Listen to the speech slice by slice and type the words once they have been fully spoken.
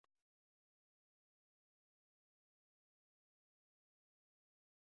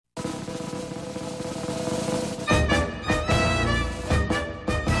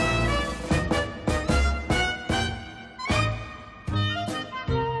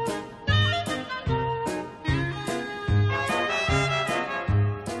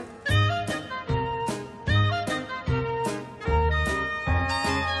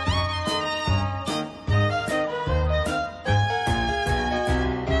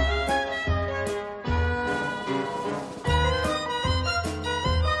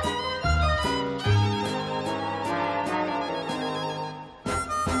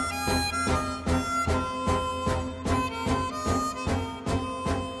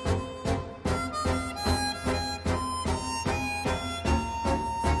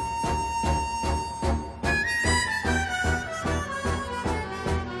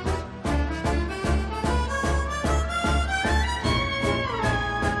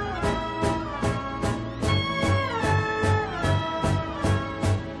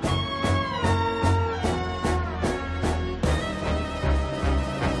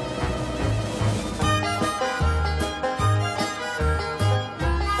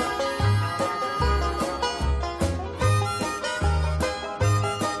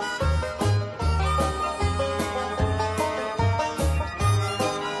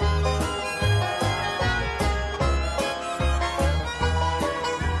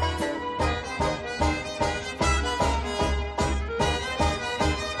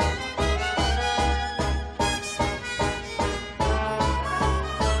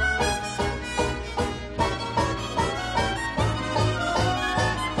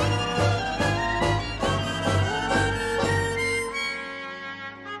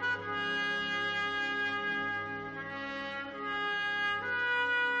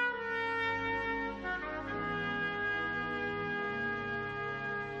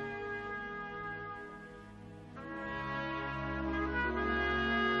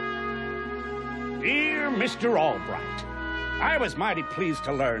Dear Mr. Allbright, I was mighty pleased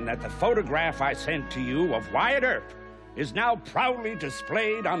to learn that the photograph I sent to you of Wyatt Earp is now proudly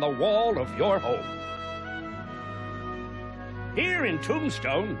displayed on the wall of your home. Here in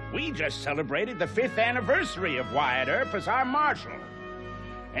Tombstone, we just celebrated the 5th anniversary of Wyatt Earp as our marshal.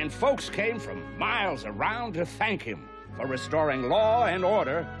 And folks came from miles around to thank him for restoring law and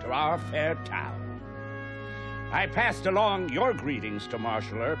order to our fair town. I passed along your greetings to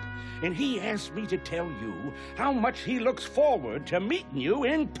Marshal Earp, and he asked me to tell you how much he looks forward to meeting you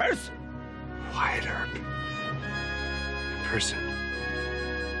in person. Wyatt Earp. In person.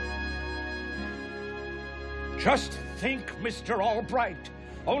 Just think, Mr. Allbright.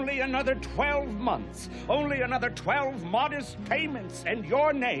 Only another 12 months, only another 12 modest payments, and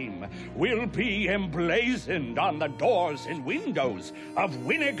your name will be emblazoned on the doors and windows of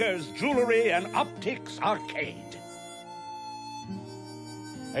Winnegar's Jewelry and Optics Arcade.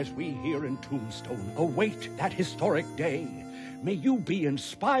 As we here in Tombstone await that historic day, may you be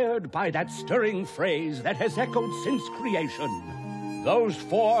inspired by that stirring phrase that has echoed since creation. Those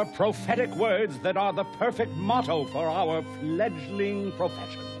 4 prophetic words that are the perfect motto for our fledgling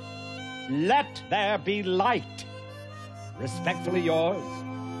profession. Let there be light. Respectfully yours,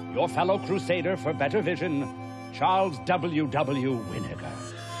 your fellow crusader for better vision, Charles W. Winnegar.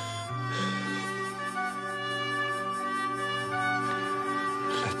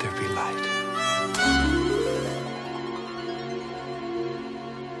 Let there be light.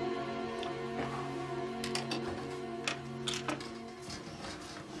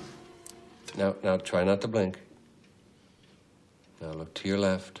 Now, try not to blink. Now, look to your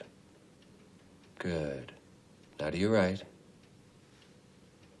left. Good. Now to your right.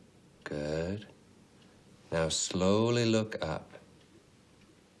 Good. Now, slowly look up.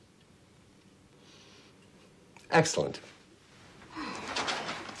 Excellent.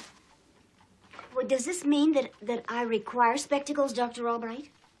 Well, does this mean that I require spectacles, Dr. Allbright?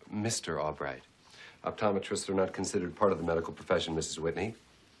 Mr. Allbright. Optometrists are not considered part of the medical profession, Mrs. Whitney.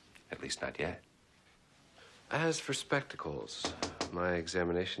 At least not yet. As for spectacles, my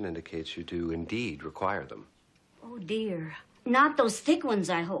examination indicates you do indeed require them. Oh, dear. Not those thick ones,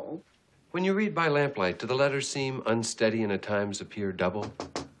 I hope. When you read by lamplight, do the letters seem unsteady and at times appear double?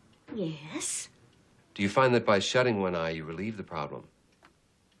 Yes. Do you find that by shutting one eye, you relieve the problem?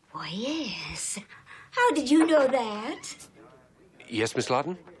 Why, yes. How did you know that? Yes, Miss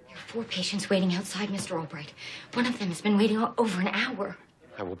Lawton? There are 4 patients waiting outside, Mr. Allbright. One of them has been waiting over an hour.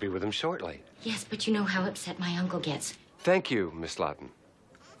 I will be with him shortly. Yes, but you know how upset my uncle gets. Thank you, Miss Lawton.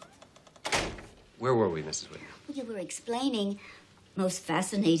 Where were we, Mrs. Whitney? You were explaining, most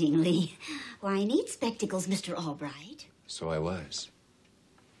fascinatingly, why I need spectacles, Mr. Allbright. So I was.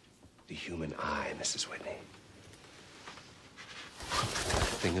 The human eye, Mrs. Whitney.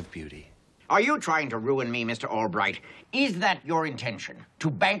 Thing of beauty. Are you trying to ruin me, Mr. Allbright? Is that your intention, to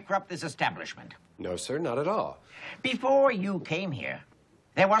bankrupt this establishment? No, sir, not at all. Before you came here,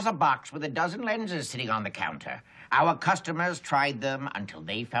 there was a box with a dozen lenses sitting on the counter. Our customers tried them until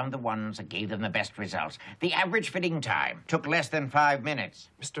they found the ones that gave them the best results. The average fitting time took less than 5 minutes.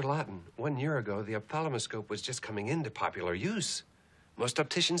 Mr. Lawton, 1 year ago, the ophthalmoscope was just coming into popular use. Most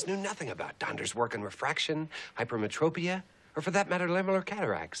opticians knew nothing about Donder's work in refraction, hypermetropia, or for that matter, lamellar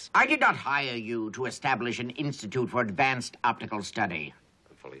cataracts. I did not hire you to establish an institute for advanced optical study.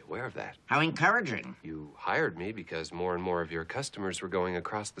 I'm fully aware of that. How encouraging. You hired me because more and more of your customers were going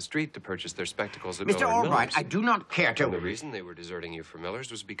across the street to purchase their spectacles at Mr. Miller & Allbright, Miller's. I do not care to... And the reason they were deserting you for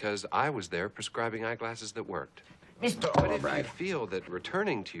Miller's was because I was there prescribing eyeglasses that worked. Mr. But if Allbright... you feel that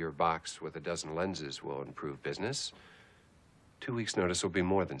returning to your box with a dozen lenses will improve business, 2 weeks' notice will be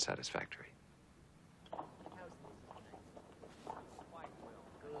more than satisfactory.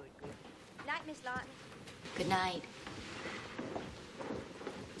 Night, Miss Lawton. Good night.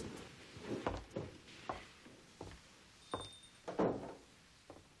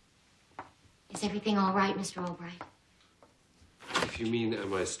 Is everything all right, Mr. Allbright? If you mean,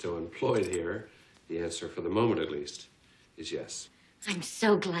 am I still employed here, the answer, for the moment at least, is yes. I'm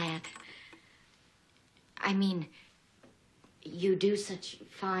so glad. I mean, you do such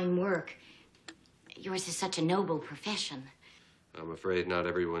fine work. Yours is such a noble profession. I'm afraid not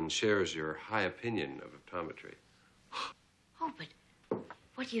everyone shares your high opinion of optometry. Oh, but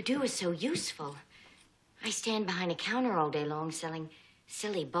what you do is so useful. I stand behind a counter all day long selling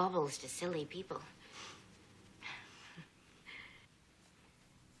silly baubles to silly people.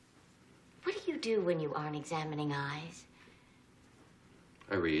 What do you do when you aren't examining eyes?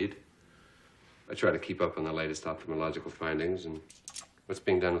 I read. I try to keep up on the latest ophthalmological findings and what's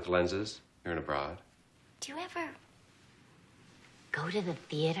being done with lenses here and abroad. Do you ever go to the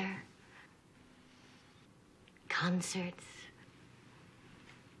theater? concerts,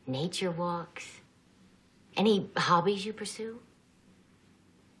 nature walks. Any hobbies you pursue?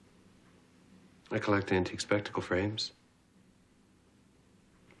 I collect antique spectacle frames.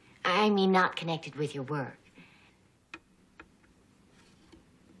 I mean, not connected with your work.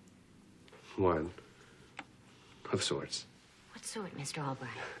 One. Of sorts. What sort, Mr. Allbright?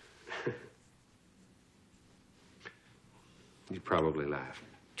 You'd probably laugh.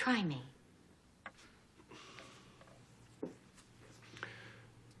 Try me.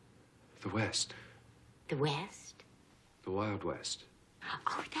 The West. The West? The Wild West.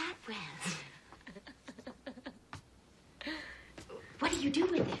 Oh, that West. What do you do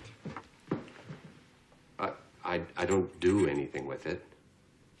with it? I don't do anything with it.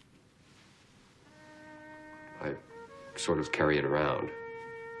 I sort of carry it around.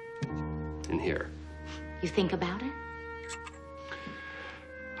 In here. You think about it?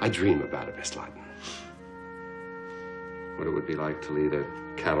 I dream about it, Miss Lawton. What it would be like to lead a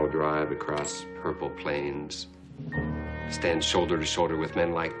cattle drive across purple plains, stand shoulder to shoulder with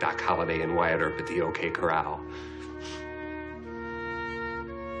men like Doc Holliday and Wyatt Earp at the OK Corral,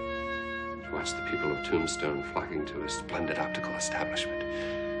 to watch the people of Tombstone flocking to a splendid optical establishment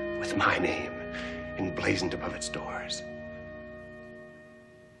with my name emblazoned above its doors.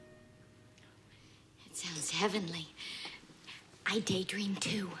 It sounds heavenly. I daydream,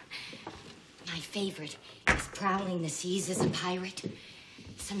 too. My favorite is prowling the seas as a pirate.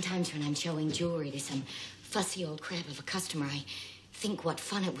 Sometimes when I'm showing jewelry to some fussy old crab of a customer, I think what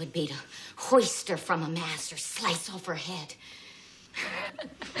fun it would be to hoist her from a mast or slice off her head.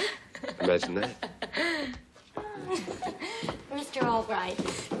 Imagine that. Mr. Allbright,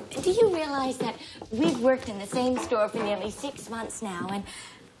 do you realize that we've worked in the same store for nearly 6 months now, and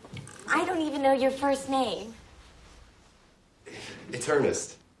I don't even know your first name? It's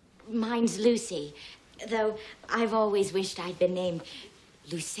Ernest. Mine's Lucy, though I've always wished I'd been named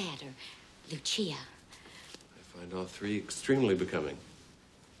Lucette or Lucia. I find all three extremely becoming.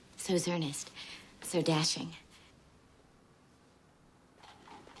 So's Ernest. So dashing.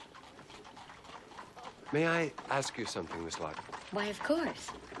 May I ask you something, Miss Lawton? Why, of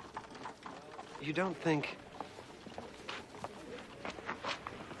course. You don't think...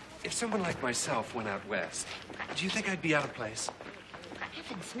 If someone like myself went out west, do you think I'd be out of place?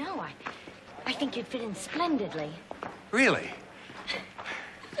 Heavens, no. I think you'd fit in splendidly. Really?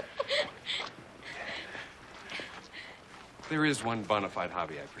 There is one bona fide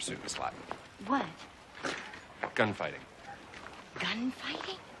hobby I pursue, Miss Lawton. What? Gunfighting.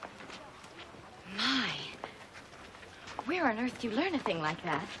 Gunfighting? My. Where on earth do you learn a thing like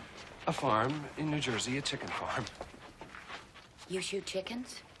that? A farm in New Jersey, a chicken farm. You shoot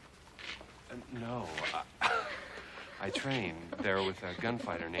chickens? No. I train there with a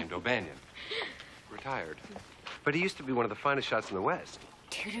gunfighter named O'Banion. Retired. But he used to be one of the finest shots in the West.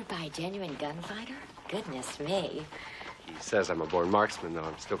 Tutored by a genuine gunfighter? Goodness me. He says I'm a born marksman, though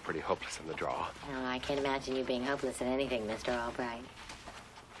I'm still pretty hopeless in the draw. Oh, I can't imagine you being hopeless at anything, Mr. Allbright.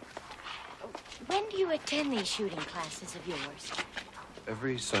 When do you attend these shooting classes of yours?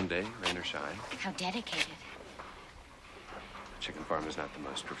 Every Sunday, rain or shine. How dedicated. The chicken farm is not the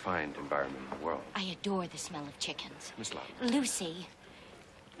most refined environment in the world. I adore the smell of chickens. Miss Lawton. Lucy,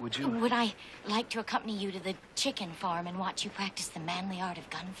 Would you... would I like to accompany you to the chicken farm and watch you practice the manly art of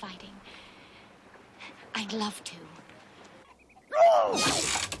gunfighting? I'd love to.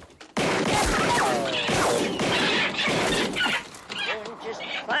 You're just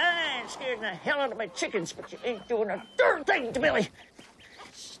fine scaring the hell out of my chickens, but you ain't doing a darn thing to Billy.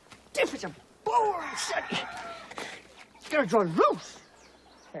 Stiff as a boar, sonny. Gotta draw loose.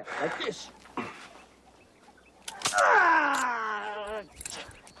 Yeah, like this. Ah!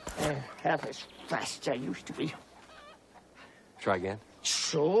 Half as fast as I used to be. Try again?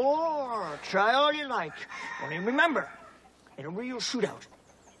 Sure, try all you like. Only remember, in a real shootout,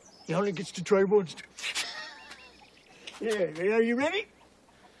 he only gets to try once. Yeah, are you ready?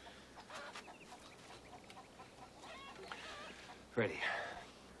 Ready.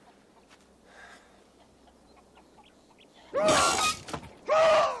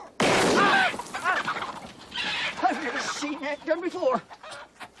 I've never seen that done before.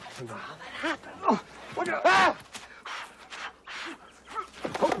 I don't know how that happened. Oh, what the... Ah!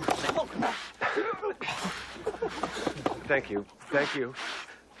 Thank you. Thank you.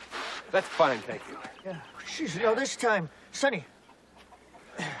 That's fine, thank you. Yeah, geez, now this time, Sonny,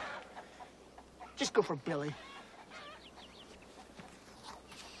 just go for Billy.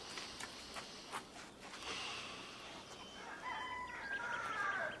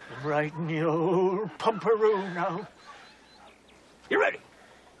 Right in the old pumperoo now. You ready?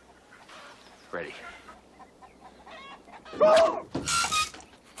 Ready. Oh!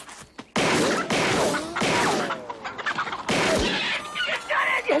 You done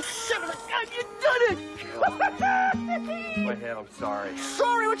it, you son of a gun! You done it! My hand, I'm sorry.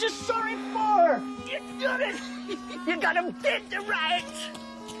 Sorry? What you sorry for? You done it! You got him dead to rights!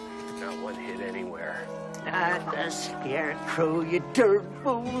 Not one hit anywhere. Not the scarecrow, you darn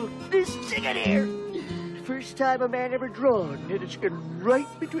fool. This ticket here. First time a man ever drawn hit a chicken right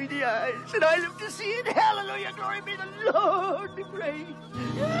between the eyes, and I live to see it. Hallelujah, glory be the Lord, be praised.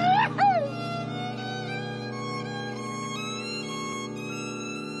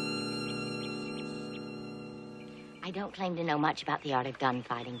 I don't claim to know much about the art of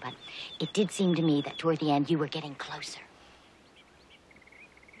gunfighting, but it did seem to me that toward the end you were getting closer.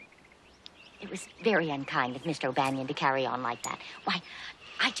 It was very unkind of Mr. O'Banion to carry on like that. Why,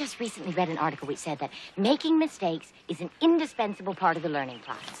 I just recently read an article which said that making mistakes is an indispensable part of the learning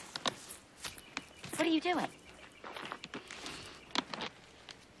process. What are you doing?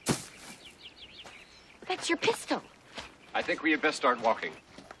 That's your pistol. I think we had best start walking.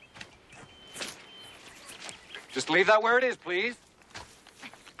 Just leave that where it is, please.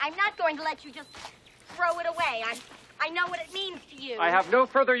 I'm not going to let you just throw it away. I know what it means to you. I have no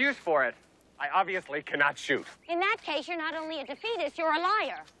further use for it. I obviously cannot shoot. In that case, you're not only a defeatist, you're a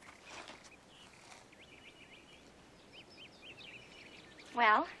liar.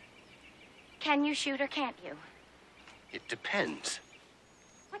 Well, can you shoot or can't you? It depends.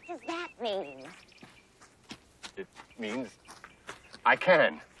 What does that mean? It means I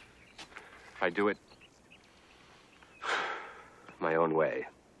can. I do it my own way.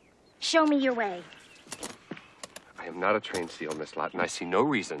 Show me your way. I am not a trained SEAL, Miss Lawton. I see no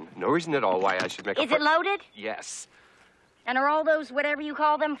reason at all why I should make a... Is it loaded? Yes. And are all those whatever you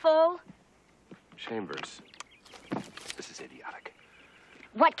call them full? Chambers. This is idiotic.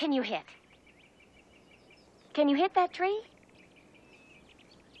 What can you hit? Can you hit that tree?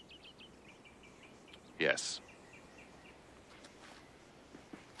 Yes.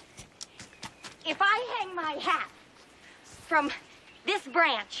 If I hang my hat from this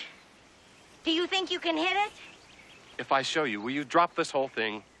branch, do you think you can hit it? If I show you, will you drop this whole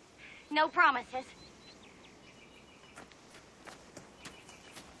thing? No promises.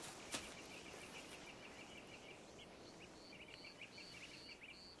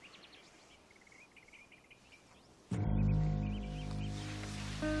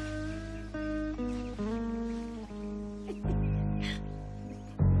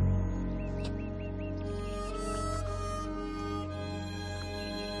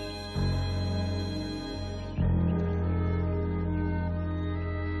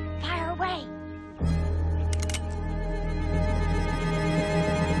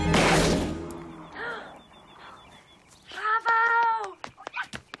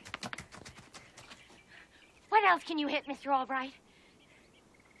 What else can you hit, Mr. Allbright?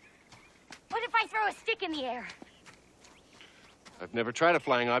 What if I throw a stick in the air? I've never tried a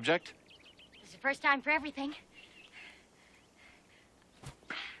flying object. It's the first time for everything.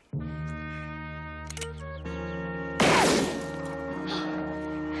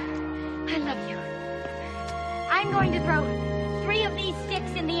 I love you. I'm going to throw 3 of these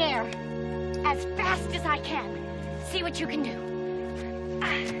sticks in the air as fast as I can. See what you can do.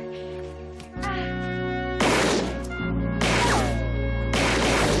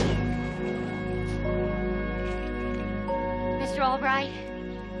 Mr. Allbright?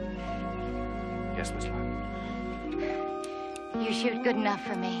 Yes, Miss Lawton. You shoot good enough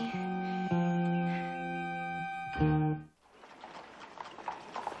for me.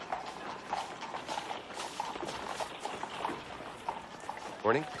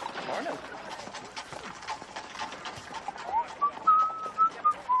 Morning. Morning.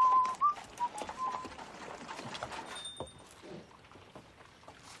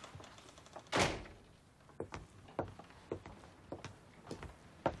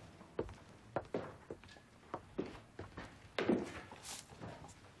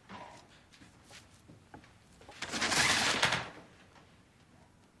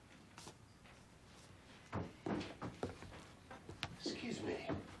 Excuse me.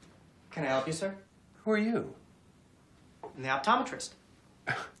 Can I help you, sir? Who are you? I'm the optometrist.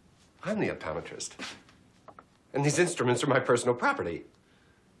 I'm the optometrist. And these instruments are my personal property.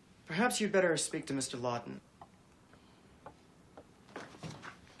 Perhaps you'd better speak to Mr. Lawton.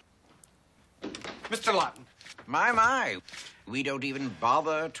 Mr. Lawton. My. We don't even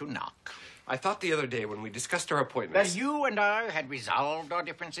bother to knock. I thought the other day when we discussed our appointments... That you and I had resolved our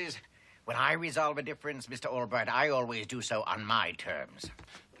differences. When I resolve a difference, Mr. Allbright, I always do so on my terms.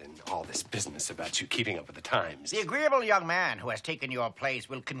 than all this business about you keeping up with the times. The agreeable young man who has taken your place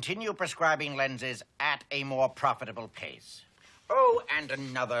will continue prescribing lenses at a more profitable pace. Oh, and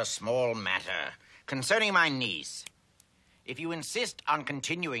another small matter concerning my niece. If you insist on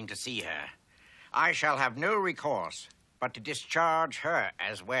continuing to see her, I shall have no recourse but to discharge her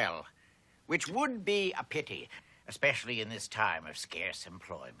as well, which would be a pity, especially in this time of scarce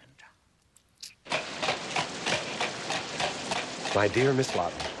employment. My dear Miss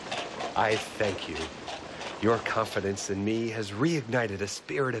Lawton, I thank you. Your confidence in me has reignited a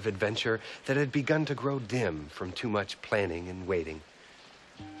spirit of adventure that had begun to grow dim from too much planning and waiting.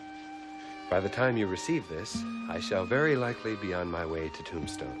 By the time you receive this, I shall very likely be on my way to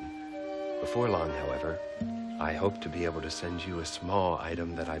Tombstone. Before long, however, I hope to be able to send you a small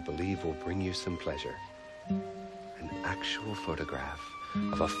item that I believe will bring you some pleasure. An actual photograph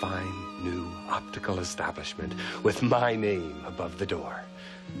of a fine new optical establishment with my name above the door.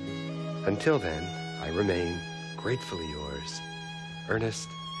 Until then, I remain gratefully yours, Earnest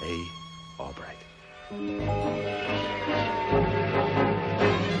A. Allbright.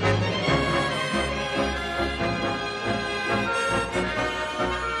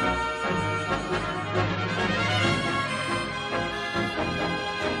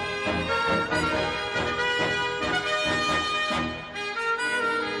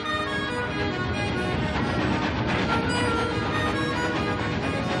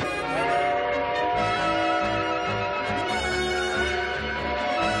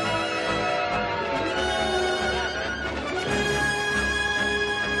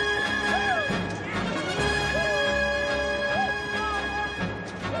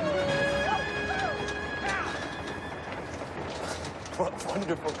 What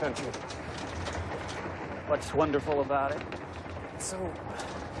wonderful country. What's wonderful about it? It's so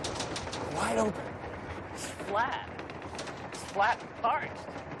wide open. It's flat. It's flat and parched.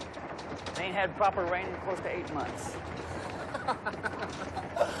 They ain't had proper rain in close to 8 months.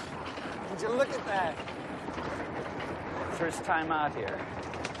 Would you look at that? First time out here.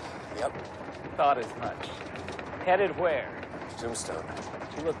 Yep. Thought as much. Headed where? Tombstone.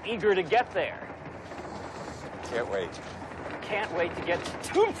 You look eager to get there. Can't wait. Can't wait to get to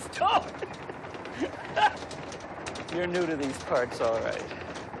Tombstone. You're new to these parts, all right.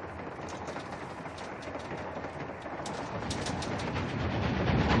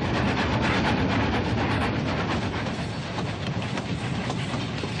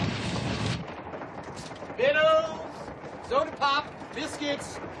 Vittles, soda pop,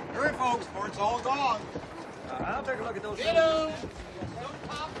 biscuits. Hurry, folks, before it's all gone. I'll take a look at those. Vittles, soda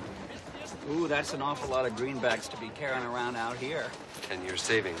pop, biscuits. Ooh, that's an awful lot of greenbacks to be carrying around out here. 10-year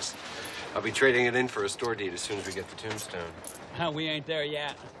savings. I'll be trading it in for a store deed as soon as we get to Tombstone. We ain't there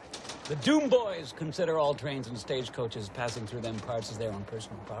yet. The Doom Boys consider all trains and stagecoaches passing through them parts as their own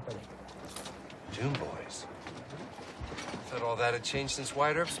personal property. Doom Boys? I thought all that had changed since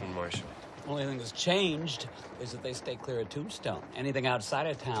Wyatt Earp's been marshal. Only thing that's changed is that they stay clear of Tombstone. Anything outside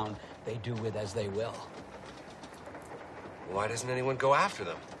of town, they do with as they will. Why doesn't anyone go after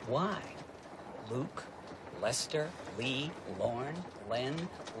them? Why? Luke, Lester, Lee, Lorne, Len,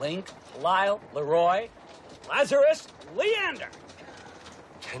 Link, Lyle, Leroy, Lazarus, Leander.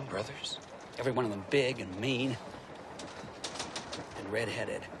 10 brothers? Every one of them big and mean and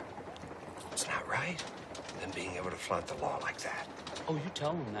red-headed. It's not right. Them being able to flaunt the law like that. Oh, you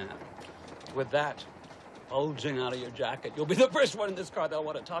tell them that. With that bulging out of your jacket, you'll be the first one in this car they'll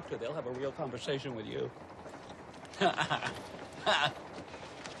want to talk to. They'll have a real conversation with you.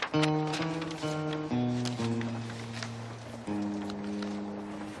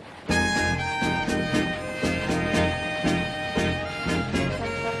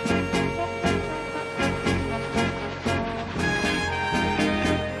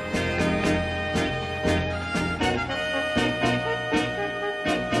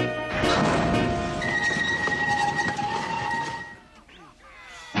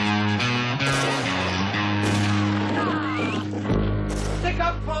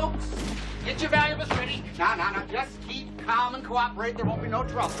 Now, just keep calm and cooperate. There won't be no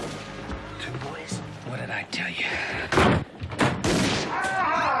trouble. Two boys? What did I tell you?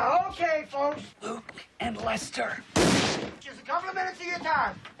 Okay, folks. Luke and Lester. Just a couple of minutes of your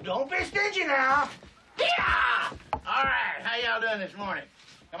time. Don't be stingy now. Yeah! All right, how y'all doing this morning?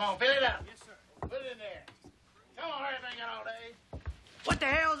 Come on, fill it up. Yes, sir. Put it in there. Come on, hurry up, ain't got all day. What the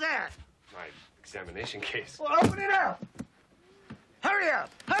hell's that? My examination case. Well, open it up. Hurry up,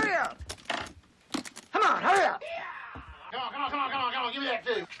 hurry up. Come on, hurry up. Yeah! Come on. Give me that,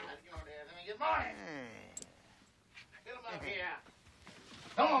 too. Good morning. Get him up here.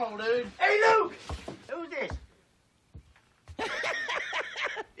 Come on, dude. Hey, Luke. Who's this?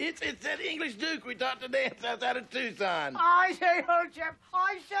 It's that English Duke we taught to dance outside of Tucson. I say ho, Jeff.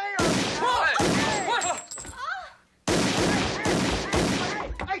 I say ho.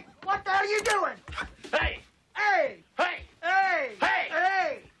 Hey, what the hell are you doing? Hey! Hey! Hey! Hey! Hey!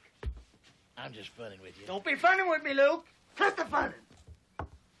 Hey! I'm just funning with you. Don't be funning with me, Luke. Cut the funning.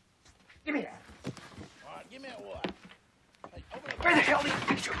 Give me that. All right, give me a what? Hey, open up. Where the hell did you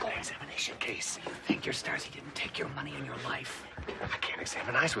get your gold examination case? Thank your stars he didn't take your money and your life. I can't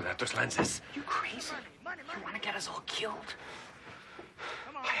examine eyes without those lenses. You crazy? You want to get us all killed?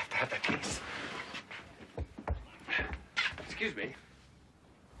 I have to have that case. Excuse me.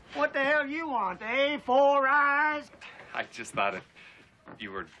 What the hell you want, eh? 4 eyes? I just thought if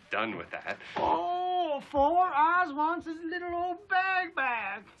you were done with that. Oh, 4 eyes wants his little old bag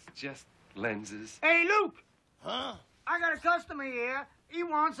back. It's just lenses. Hey, Luke. Huh? I got a customer here. He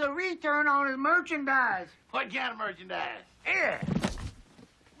wants a return on his merchandise. What kind of merchandise? Here.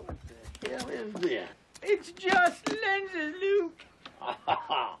 What the hell is this? It's just lenses, Luke.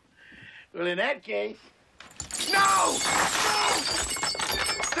 Well, in that case... No!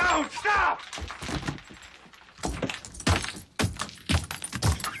 No! Stop!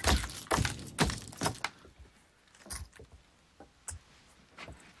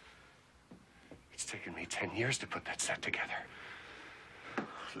 It's taken me 10 years to put that set together.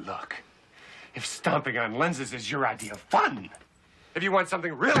 Look, if stomping on lenses is your idea of fun, if you want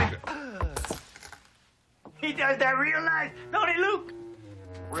something really good... He does that real nice, don't he, Luke?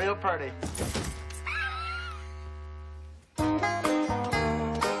 Real pretty.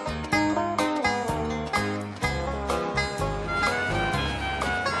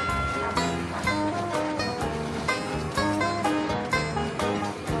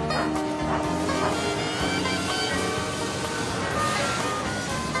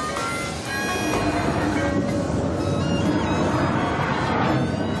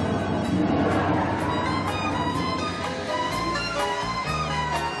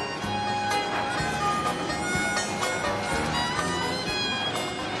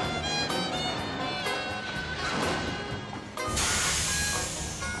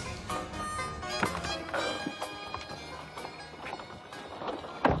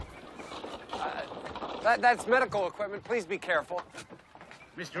 That's medical equipment. Please be careful.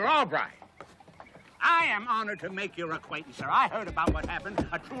 Mr. Allbright, I am honored to make your acquaintance, sir. I heard about what happened.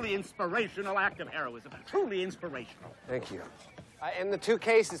 A truly inspirational act of heroism. Truly inspirational. Thank you. And the 2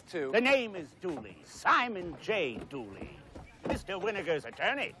 cases, too. The name is Dooley. Simon J. Dooley. Mr. Winnegar's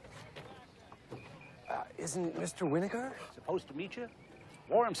attorney. Isn't Mr. Winiger? Supposed to meet you?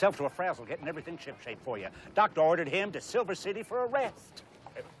 Wore himself to a frazzle getting everything shipshape for you. Doctor ordered him to Silver City for a rest.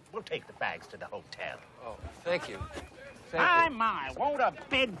 We'll take the bags to the hotel. Oh, thank you. My, won't a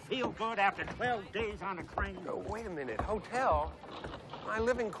bed feel good after 12 days on a train? Oh, wait a minute. Hotel? My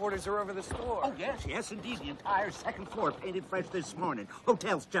living quarters are over the store. Oh, yes, indeed. The entire 2nd floor painted fresh this morning.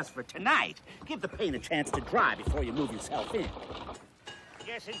 Hotel's just for tonight. Give the paint a chance to dry before you move yourself in.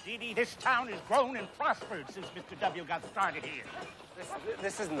 Yes, indeedy. This town has grown and prospered since Mr. W. got started here.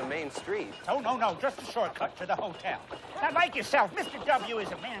 This isn't the main street. Oh, no. Just a shortcut to the hotel. Now, like yourself, Mr. W.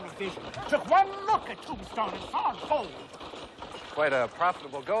 is a man of vision. Took one look at Tombstone and saw gold. Quite a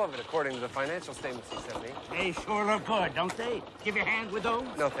profitable go of it, according to the financial statements he sent me. They sure look good, don't they? Give your hand with those?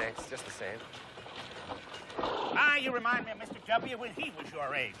 No, thanks. Just the same. You remind me of Mr. W. when he was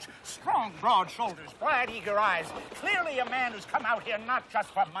your age. Strong, broad shoulders, bright, eager eyes. Clearly a man who's come out here not just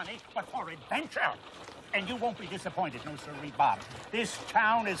for money, but for adventure. And you won't be disappointed, no sirree, Bob. This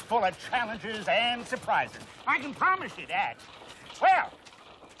town is full of challenges and surprises. I can promise you that. Well,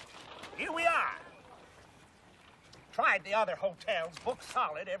 here we are. Tried the other hotels, booked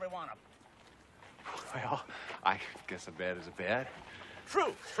solid, every one of them. Well, I guess a bed is a bed.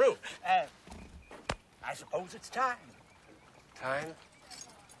 True. I suppose it's time. Time?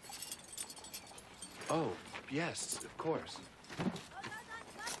 Oh, yes, of course.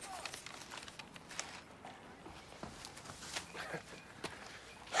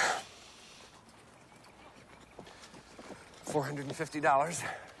 $450, if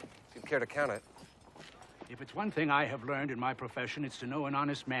you'd care to count it. If it's one thing I have learned in my profession, it's to know an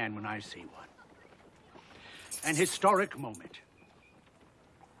honest man when I see one. An historic moment.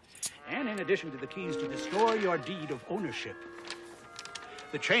 And in addition to the keys to the store, your deed of ownership.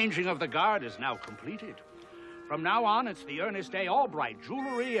 The changing of the guard is now completed. From now on, it's the Earnest Allbright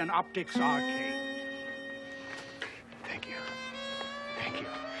Jewelry and Optics Arcade. Thank you. Thank you.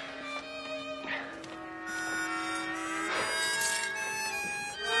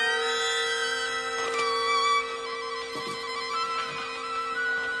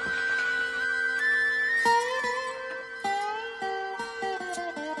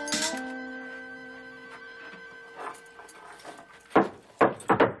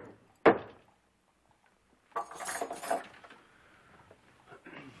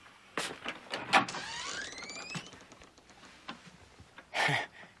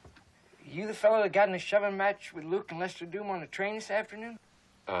 You the fellow that got in a shoving match with Luke and Lester Doom on the train this afternoon?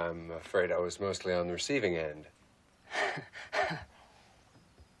 I'm afraid I was mostly on the receiving end.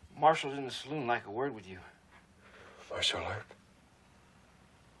 Marshall's in the saloon, like a word with you. Marshal Earp?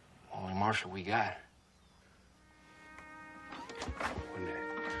 Only Marshall we got. One day.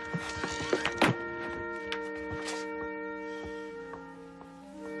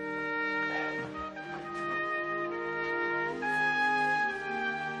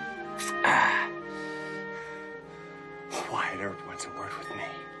 Wyatt Earp wants a word with me.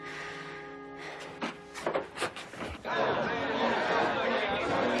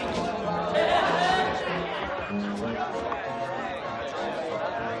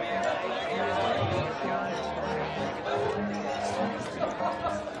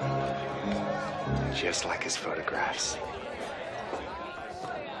 Just like his photographs.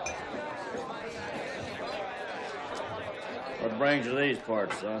 What brings you these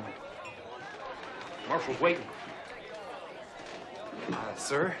parts, son? Marshal's waiting.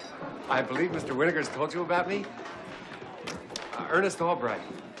 Sir, I believe Mr. Winnegar's told you about me. Earnest Allbright.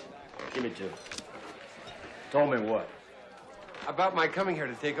 Give me two. Told me what? About my coming here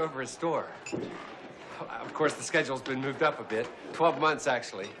to take over his store. Of course, the schedule's been moved up a bit. 12 months,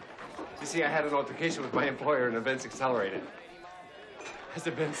 actually. You see, I had an altercation with my employer and events accelerated. As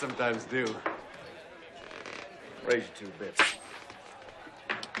events sometimes do. Raise you 2 bits.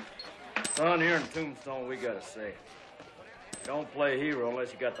 Son, here in Tombstone, we got a say. You don't play hero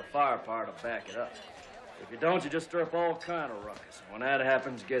unless you got the firepower to back it up. If you don't, you just stir up all kind of ruckus. When that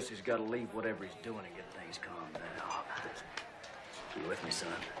happens, guess he's got to leave whatever he's doing and get things calmed down. You with me, son?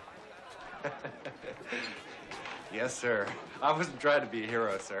 Yes, sir. I wasn't trying to be a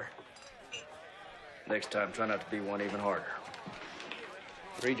hero, sir. Next time, try not to be one even harder.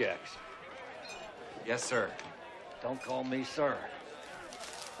 3 jacks. Yes, sir. Don't call me sir.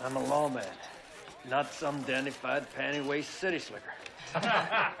 I'm a lawman, not some dandified panty-waist city slicker.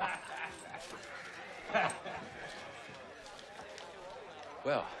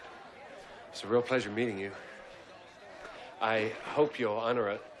 Well, it's a real pleasure meeting you. I hope you'll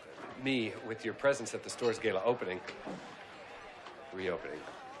honor me with your presence at the store's gala opening. Reopening.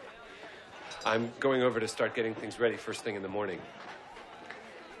 I'm going over to start getting things ready first thing in the morning.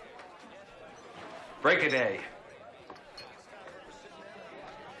 Break a day.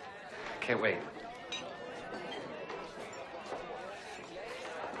 Can't wait.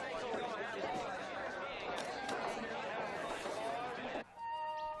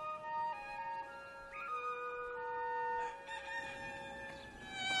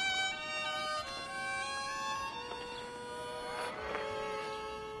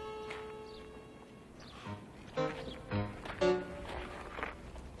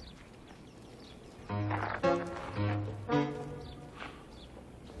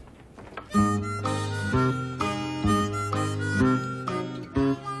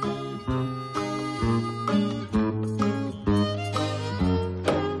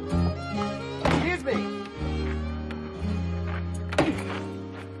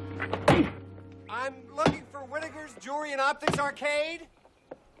 Optics Arcade?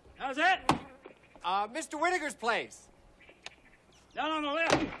 How's that? Mr. Winnegar's place. Down on the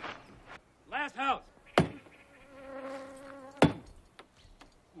left. Last house.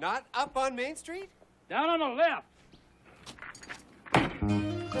 Not up on Main Street? Down on the left.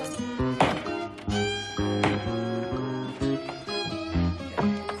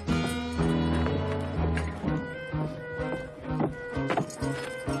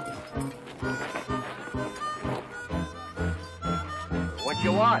 What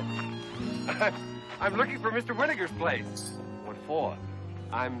you want? I'm looking for Mr. Winnegar's place. What for?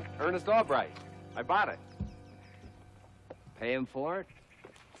 I'm Earnest Allbright. I bought it. Pay him for it?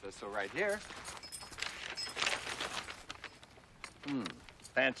 Says so right here.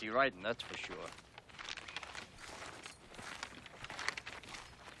 Fancy writing, that's for sure.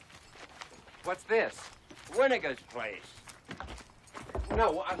 What's this? Winnegar's place.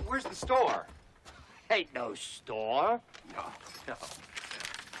 No, where's the store? Ain't no store. No.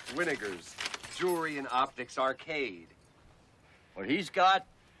 Winnegar's Jewelry and Optics Arcade. What he's got,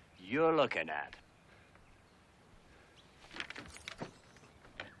 you're looking at.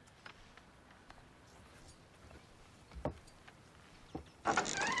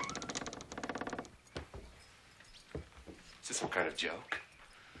 Is this some kind of joke?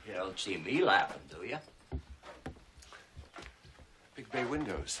 You don't see me laughing, do you? Big bay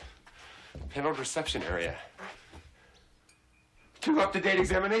windows. Paneled reception area. 2 up-to-date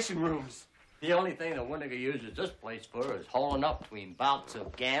examination rooms. The only thing that Winnegar uses this place for is hauling up between bouts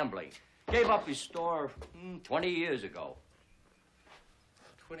of gambling. Gave up his store 20 years ago.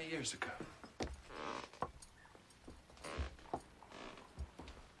 20 years ago.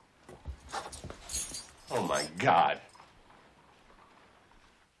 Oh, my God.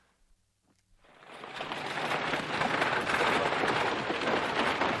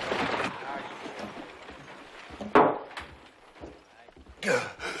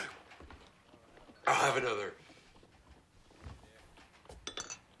 I'll have another.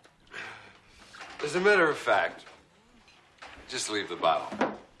 As a matter of fact, just leave the bottle.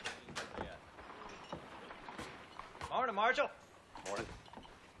 Morning, Marshal. Morning.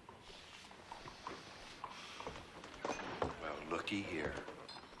 Well, looky here.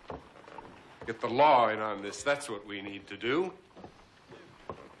 Get the law in on this. That's what we need to do.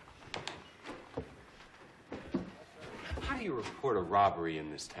 How do you report a robbery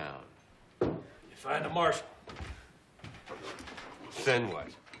in this town? You find a marshal. Then what?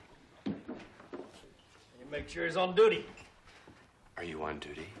 You make sure he's on duty. Are you on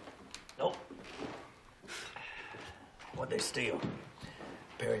duty? Nope. What'd they steal?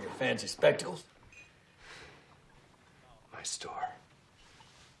 A pair of your fancy spectacles? My store.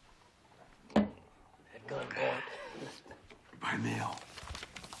 That gun bought. By mail.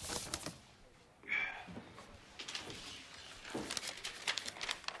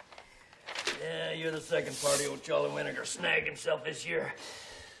 Yeah, you're the second party old Charlie Winnegar snagged himself this year.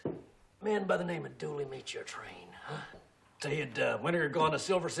 Man by the name of Dooley meets your train, huh? Say, had Winnegar gone to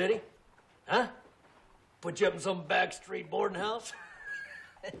Silver City? Huh? Put you up in some back street boarding house?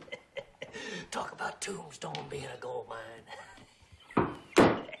 Talk about Tombstone being a gold mine.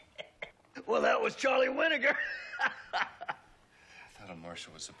 Well, that was Charlie Winnegar. I thought a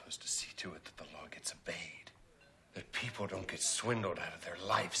marshal was supposed to see to it that the law gets obeyed. That people don't get swindled out of their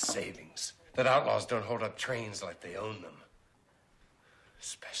life savings. That outlaws don't hold up trains like they own them.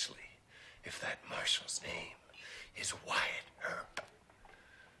 Especially if that marshal's name is Wyatt Earp.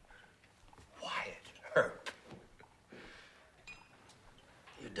 Wyatt Earp.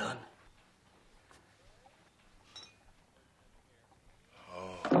 You done?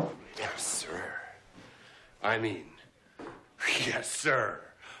 Oh, yes, sir. I mean, yes, sir.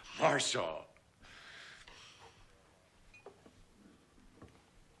 Marshal.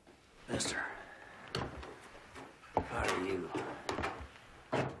 Mister, if I were you,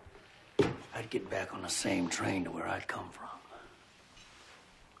 I'd get back on the same train to where I'd come from.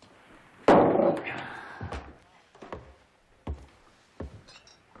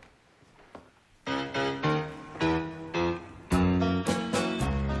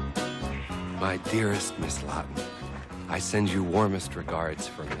 My dearest Miss Lawton, I send you warmest regards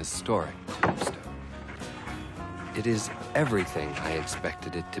from historic Tombstone. It is everything I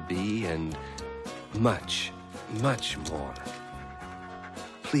expected it to be, and much, much more.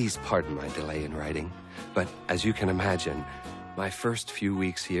 Please pardon my delay in writing, but as you can imagine, my first few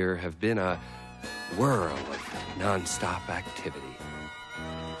weeks here have been a whirl of non-stop activity.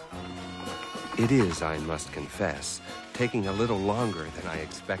 It is, I must confess, taking a little longer than I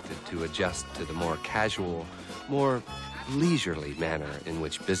expected to adjust to the more casual, more leisurely manner in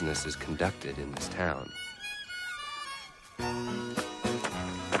which business is conducted in this town.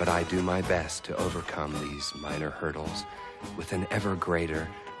 But I do my best to overcome these minor hurdles with an ever greater,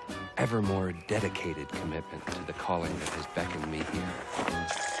 ever more dedicated commitment to the calling that has beckoned me here.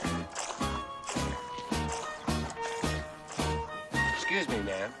 Excuse me,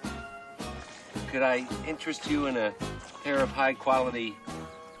 ma'am. Could I interest you in a pair of high-quality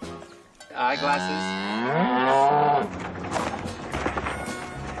eyeglasses?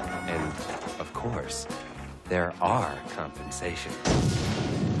 And, of course, there are compensations.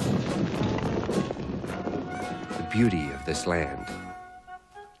 The beauty of this land,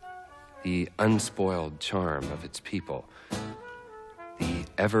 the unspoiled charm of its people, the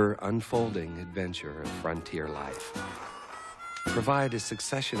ever-unfolding adventure of frontier life provide a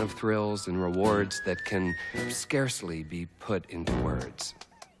succession of thrills and rewards that can scarcely be put into words.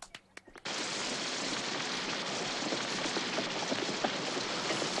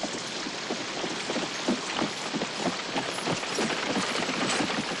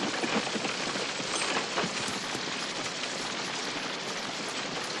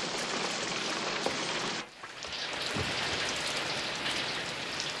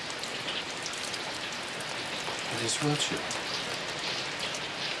 It is Rocha.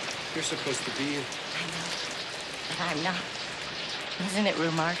 You're supposed to be in... I know, but I'm not. Isn't it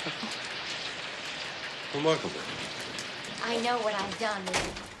remarkable? Remarkable. I know what I've done is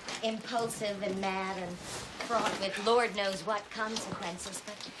impulsive and mad and fraught with Lord knows what consequences,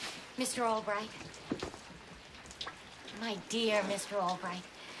 but Mr. Allbright, my dear Mr. Allbright,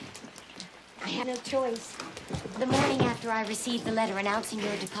 I had no choice. The morning after I received the letter announcing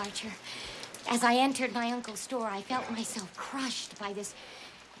your departure, as I entered my uncle's store, I felt myself crushed by this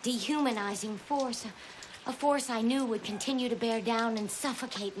dehumanizing force, a force I knew would continue to bear down and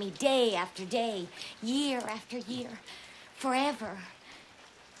suffocate me day after day, year after year, forever.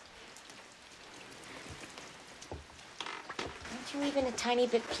 Aren't you even a tiny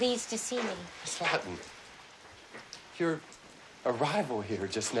bit pleased to see me? Miss Lawton, your arrival here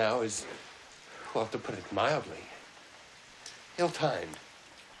just now is, well, to put it mildly, ill-timed.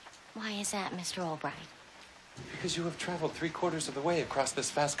 Why is that, Mr. Allbright? Because you have traveled 3/4 of the way across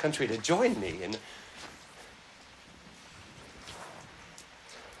this vast country to join me, and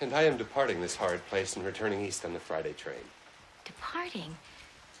I am departing this horrid place and returning east on the Friday train. Departing?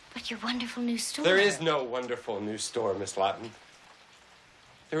 But your wonderful new store. There is no wonderful new store, Miss Lawton.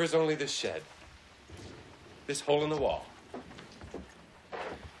 There is only this shed, this hole in the wall,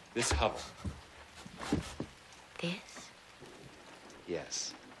 this hovel. This?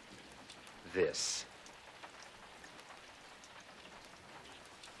 Yes, this.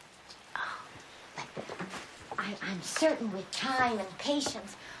 I'm certain with time and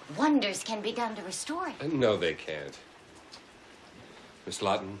patience, wonders can be done to restore it. No, they can't. Miss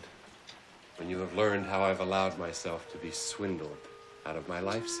Lawton, when you have learned how I've allowed myself to be swindled out of my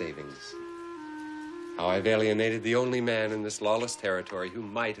life savings, how I've alienated the only man in this lawless territory who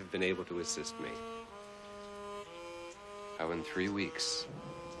might have been able to assist me, how in 3 weeks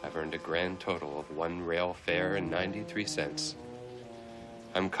I've earned a grand total of 1 rail fare and 93 cents.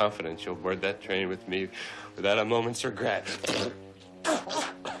 I'm confident you'll board that train with me without a moment's regret.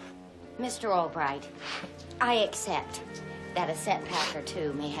 Mr. Allbright, I accept that a setback or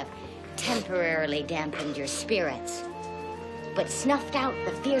two may have temporarily dampened your spirits, but snuffed out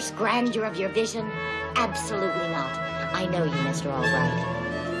the fierce grandeur of your vision? Absolutely not. I know you, Mr.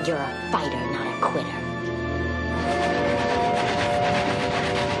 Allbright. You're a fighter, not a quitter.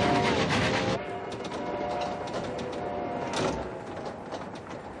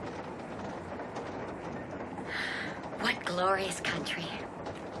 What glorious country.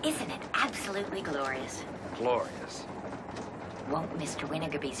 Isn't it absolutely glorious? Glorious. Won't Mr.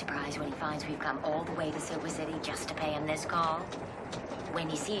 Winnegar be surprised when he finds we've come all the way to Silver City just to pay him this call? When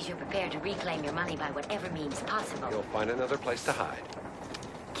he sees you're prepared to reclaim your money by whatever means possible. You'll find another place to hide.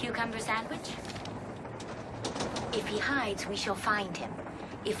 Cucumber sandwich? If he hides, we shall find him.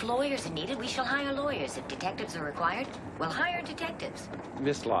 If lawyers are needed, we shall hire lawyers. If detectives are required, we'll hire detectives.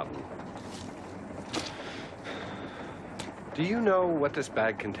 Miss Lawton, do you know what this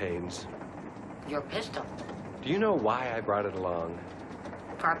bag contains? Your pistol. Do you know why I brought it along?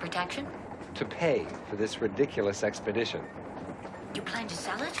 For our protection? To pay for this ridiculous expedition. You plan to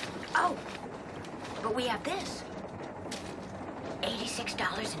sell it? Oh, but we have this.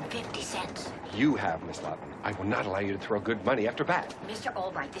 $86.50. You have, Miss Lawton. I will not allow you to throw good money after bad. Mr.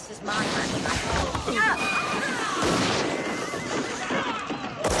 Allbright, this is my money.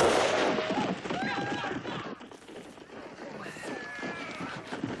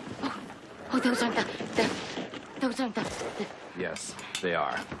 Oh, those aren't those aren't the... Yes, they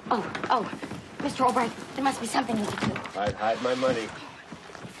are. Oh, Mr. Allbright, there must be something you can do. I'd hide my money.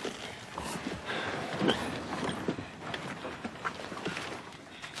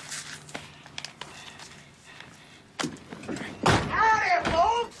 Howdy,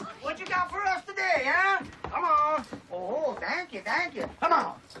 folks! What you got for us today, huh? Come on. Oh, thank you. Come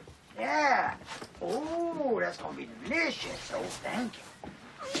on. Yeah. Oh, that's gonna be delicious. Oh, thank you.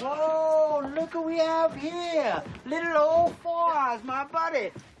 Oh, look what we have here. Little old Four Eyes, my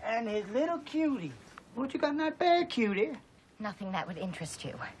buddy, and his little cutie. What you got in that bag, cutie? Nothing that would interest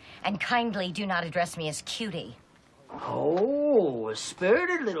you. And kindly do not address me as cutie. Oh, a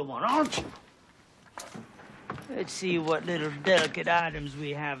spirited little one, aren't you? Let's see what little delicate items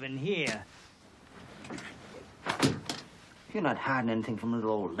we have in here. You're not hiding anything from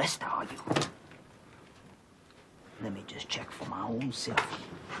little old Lester, are you? Let me just check for my own self.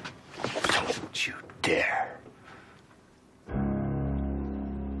 Don't you dare.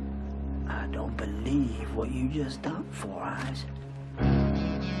 I don't believe what you just done, Four Eyes.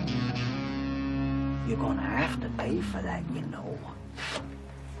 You're gonna have to pay for that, you know.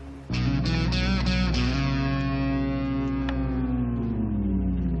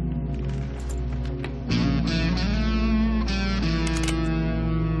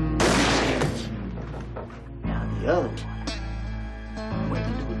 Now the other one, we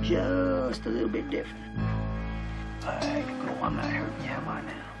can do it just a little bit different. All right, go, I'm not hurting you, am I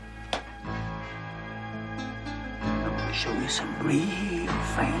now? I'm gonna show you some real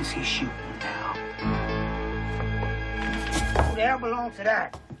fancy shooting now. Who the hell belongs to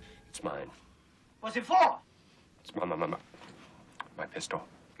that? It's mine. What's it for? It's my pistol.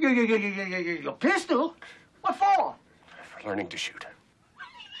 Your pistol? What for? For learning to shoot.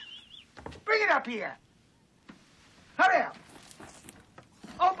 Bring it up here. Hurry up.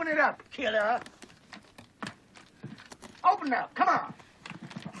 Open it up, killer. Open it up. Come on.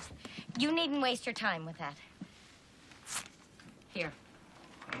 You needn't waste your time with that. Here.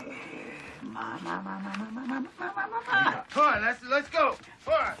 Come on, let's go.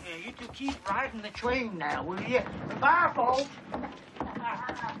 Come on. Yeah, you two keep riding the train now, will you? Bye, folks.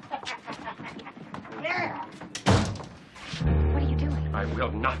 Yeah. What are you doing? I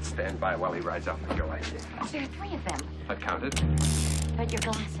will not stand by while he rides off with your life. There are 3 of them. I counted. But your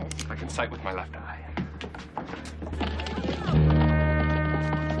glasses. I can sight with my left eye.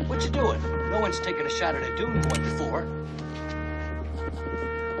 What you doing? No one's taken a shot at a Doom Boy before.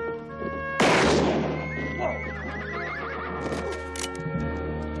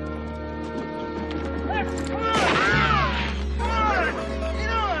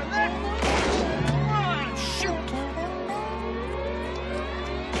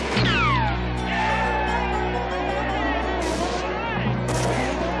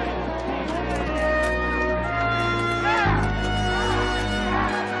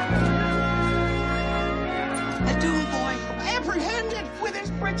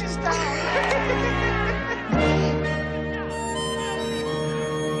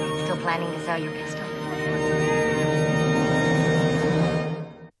 Planning to sell your pistol?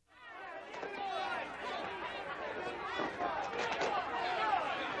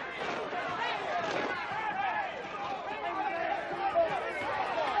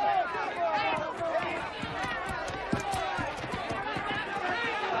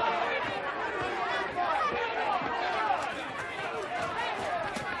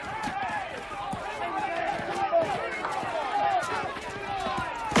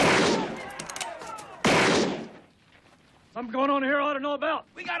 Something going on here I ought to know about.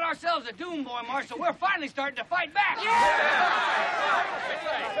 We got ourselves a Doom Boy, Marshal. We're finally starting to fight back.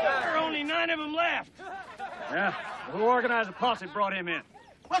 There are only 9 of them left. Yeah, who organized the posse brought him in?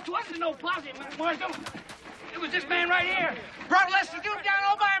 Well, it wasn't no posse, Marshal. It was this man right here. Brought Lester Doom down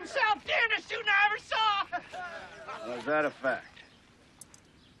all by himself. Damnedest shooting I ever saw. Well, is that a fact?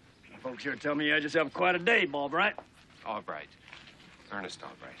 The folks here tell me you had yourself quite a day, Allbright. Allbright. Earnest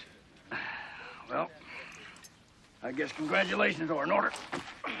Allbright. Well, I guess congratulations are in order.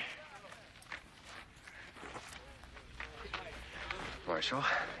 Marshal,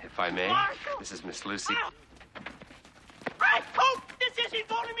 if I may, Marshal! This is Miss Lucy. Right, Pope! This isn't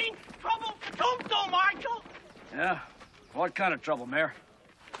going to mean trouble for Tombstone, Marshal. Yeah? What kind of trouble, Mayor?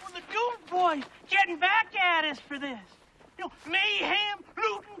 Well, the Doom Boys getting back at us for this. You know, mayhem,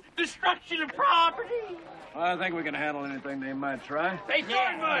 looting, destruction of property. I think we can handle anything they might try. Hey,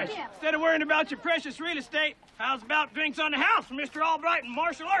 Thornbush, Instead of worrying about your precious real estate, how's about drinks on the house from Mr. Allbright and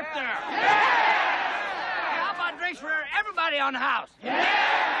Marshal Earp there? How about drinks for everybody on the house?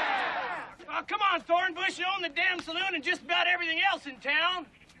 Oh, come on, Thornbush. You own the damn saloon and just about everything else in town.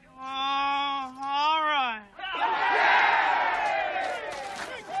 All right.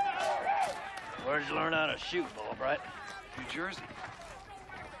 Where'd you learn how to shoot, Allbright? New Jersey.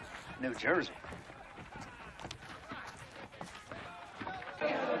 New Jersey?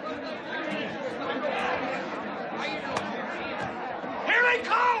 Here they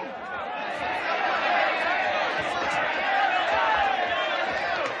come!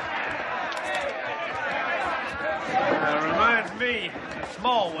 Reminds me, in a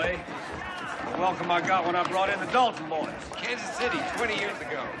small way, the welcome I got when I brought in the Dalton boys. Kansas City, 20 years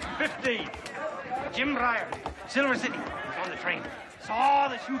ago. 15. Jim Breyer, Silver City, was on the train. Saw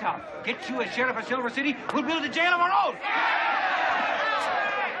the shootout. Get you as sheriff of Silver City, we'll build a jail of our own.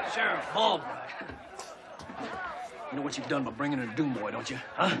 Sheriff Allbright. You know what you've done by bringing in a Doom Boy, don't you?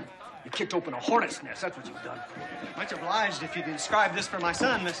 Huh? You kicked open a hornet's nest. That's what you've done. Much obliged if you could describe this for my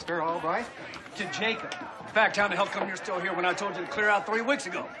son, Mr. Allbright. To Jacob. In fact, how the hell come you're still here when I told you to clear out 3 weeks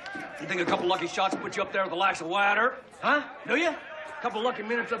ago? You think a couple lucky shots put you up there with the likes of Wyatt Earp? Huh? Do you? A couple lucky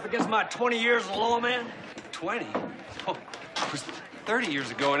minutes up against my 20 years as a lawman? 20? Oh, it was 30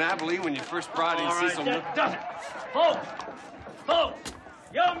 years ago in Abilene when you first brought in All right, Cecil. that does it. Folks,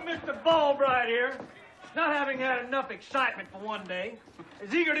 young Mr. Allbright here, not having had enough excitement for one day,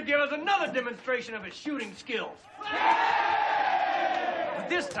 is eager to give us another demonstration of his shooting skills. But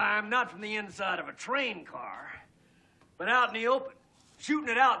this time, not from the inside of a train car, but out in the open, shooting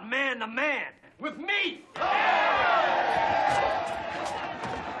it out man to man, with me!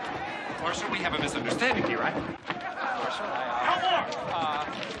 Marshal, we have a misunderstanding here, right? Marshal. No more!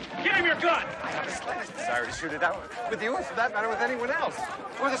 Give him your gun! I have the slightest desire to shoot it out with you, or for that matter, with anyone else.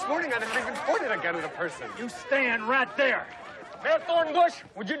 Or this morning, I never even pointed a gun at a person. You stand right there. Mayor Thornbush,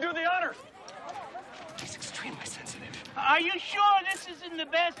 would you do the honors? He's extremely sensitive. Are you sure this is in the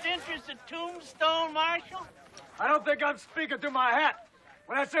best interest of Tombstone, Marshal? I don't think I'm speaking through my hat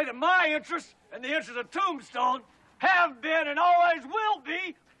when I say that my interests and the interests of Tombstone have been and always will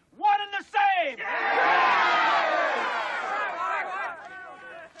be one and the same.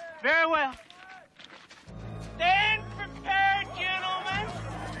 Very well. Stand prepared, gentlemen.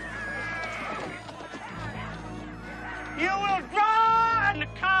 You will draw on the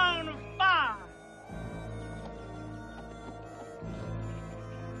count of 5.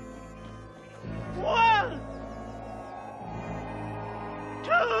 1, 2,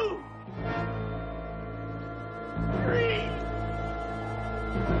 3,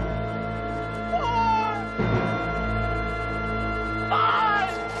 4,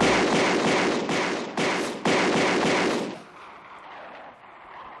 5.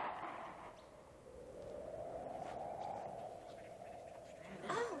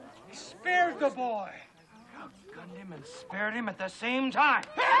 Spared the boy. Outgunned him and spared him at the same time.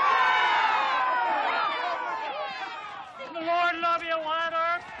 The Lord love you, Wyatt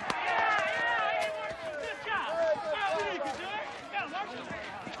Earp. Good job. Well, you can do it. Yeah, Marshal.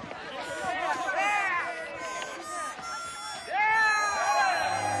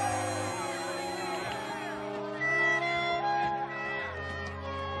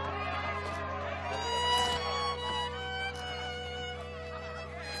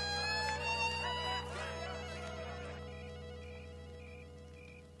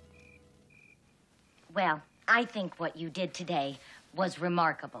 Well, I think what you did today was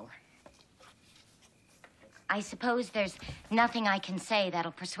remarkable. I suppose there's nothing I can say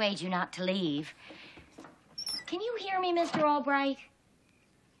that'll persuade you not to leave. Can you hear me, Mr. Allbright?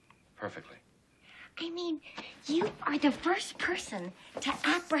 Perfectly. I mean, you are the first person to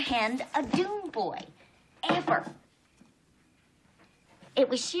apprehend a Doom Boy, ever. It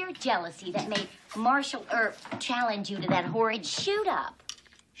was sheer jealousy that made Marshal Earp challenge you to that horrid shoot-up.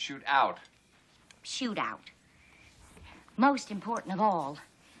 Shoot out. Shootout. Most important of all,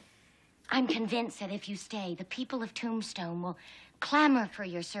 I'm convinced that if you stay, the people of Tombstone will clamor for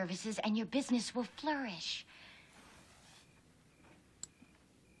your services and your business will flourish.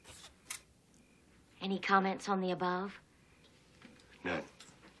 Any comments on the above? None.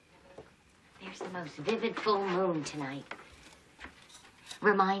 There's the most vivid full moon tonight.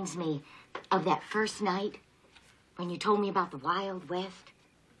 Reminds me of that first night when you told me about the Wild West.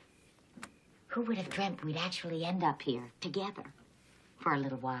 Who would have dreamt we'd actually end up here together for a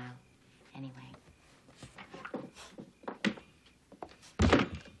little while? Anyway. I'm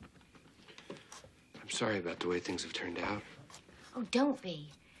sorry about the way things have turned out. Oh, don't be.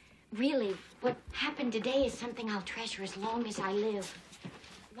 Really, what happened today is something I'll treasure as long as I live.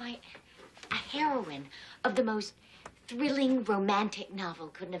 Why, a heroine of the most thrilling, romantic novel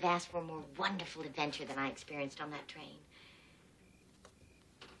couldn't have asked for a more wonderful adventure than I experienced on that train.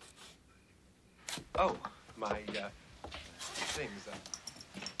 Oh, my, things.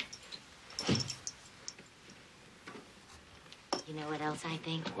 You know what else I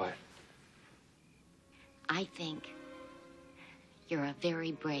think? What? I think you're a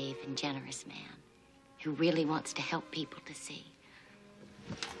very brave and generous man who really wants to help people to see.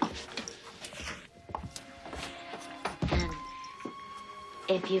 And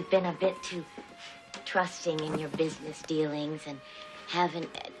if you've been a bit too trusting in your business dealings and haven't,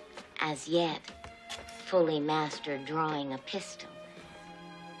 as yet, fully mastered drawing a pistol,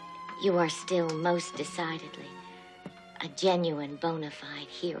 you are still most decidedly a genuine bona fide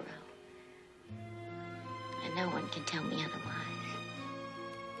hero. And no one can tell me otherwise.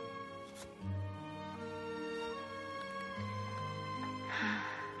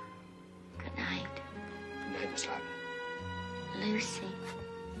 Good night. Good night, Miss Loudon. Lucy.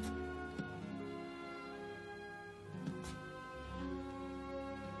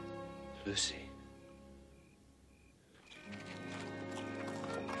 Lucy.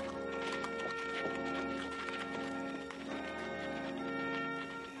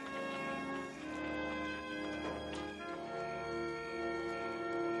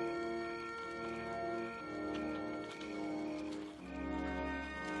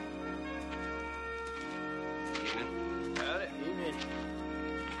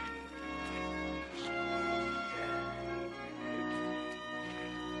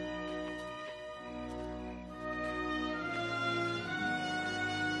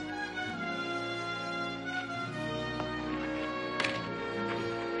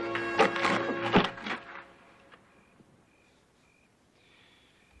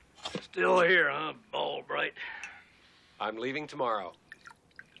 Still here, huh, Allbright? I'm leaving tomorrow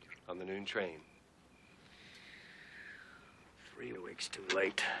on the noon train. 3 weeks too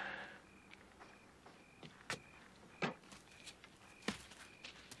late.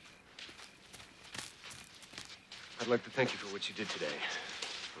 I'd like to thank you for what you did today.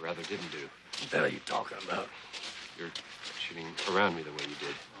 Or rather, didn't do. What the hell are you talking about? You're shooting around me the way you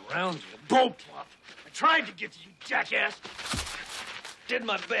did. Around you? Bull plop. I tried to get to you, jackass. Did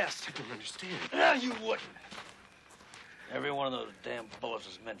my best. I don't understand. No, you wouldn't. Every one of those damn bullets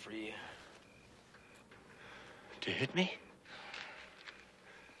was meant for you. To hit me?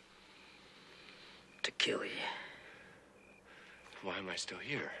 To kill you. Why am I still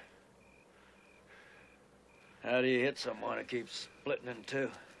here? How do you hit someone who keeps splitting in two?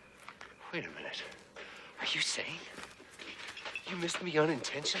 Wait a minute. Are you saying you missed me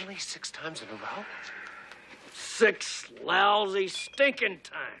unintentionally 6 times in a row? 6 lousy, stinking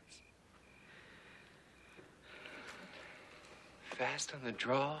times. Fast on the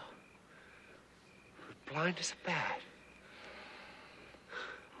draw, but blind as a bat.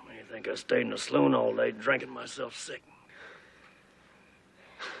 What do you think I stayed in the saloon all day drinking myself sick?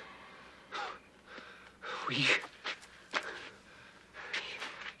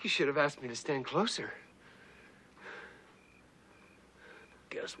 You should have asked me to stand closer.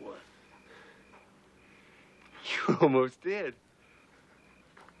 Guess what? You almost did.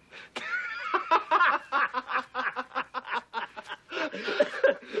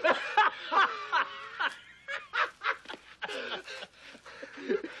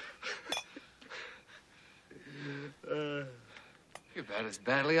 You're about as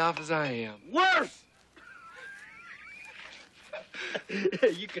badly off as I am. Worse!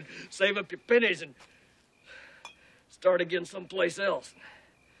 You can save up your pennies and start again someplace else.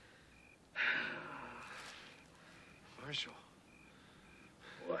 Marshal.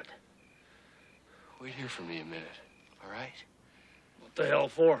 What? Wait here for me a minute, all right? What the hell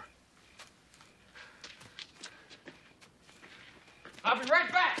for? I'll be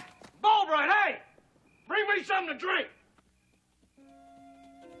right back. Allbright, hey! Bring me something to drink!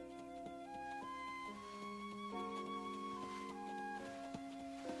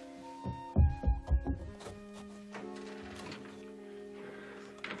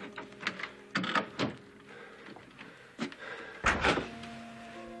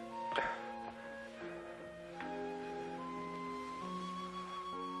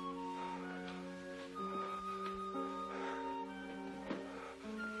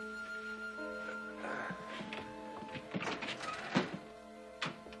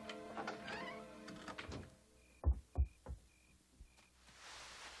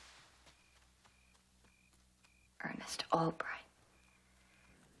 Earnest Allbright.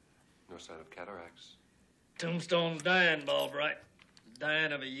 No sign of cataracts. Tombstone's dying, Allbright.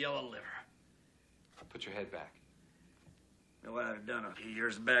 Dying of a yellow liver. Put your head back. Know what I'd have done a few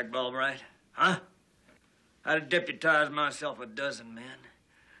years back, Allbright? Huh? I'd have deputized myself a dozen men.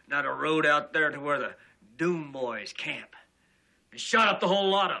 And I'd have rode out there to where the Doom Boys camp. And shot up the whole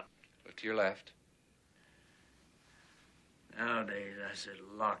lot of them. Look to your left. Nowadays, I sit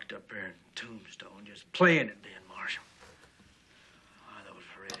locked up here in Tombstone, just playing it then, Marshal. Why, those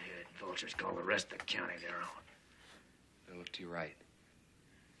red-headed vultures call the rest of the county their own. Now look to your right.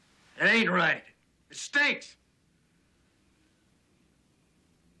 It ain't right. It stinks.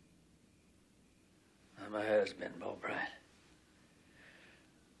 I'm a has-been, Allbright.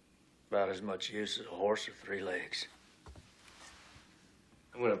 About as much use as a horse with 3 legs.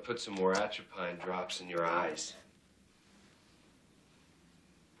 I'm gonna put some more atropine drops in your eyes.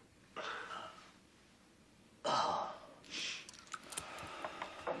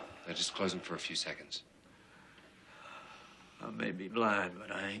 Now just close them for a few seconds. I may be blind,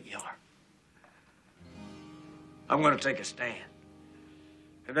 but I ain't yeller. I'm gonna take a stand.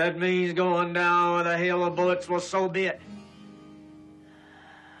 If that means going down with a hail of bullets, well, so be it.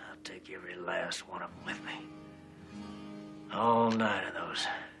 I'll take every last one of them with me. All 9 of those.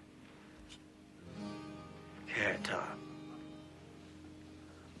 Carrot-top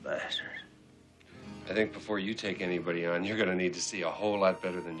bastards. I think before you take anybody on, you're gonna need to see a whole lot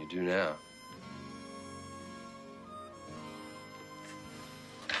better than you do now.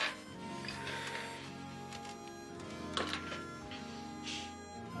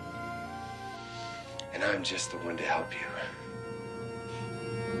 And I'm just the one to help you.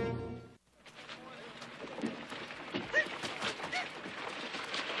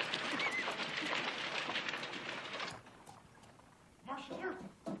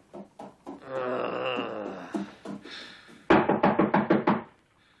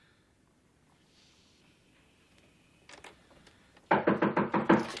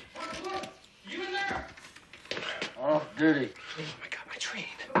 Did he? Oh, my God, my train.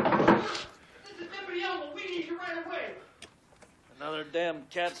 This is Deputy Elmo. We need you right away. Another damn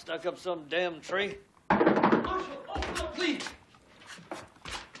cat stuck up some damn tree? Marshal, open up, please.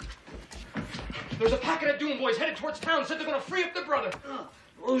 There's a packet of Doom Boys headed towards town. Said they're gonna free up their brother.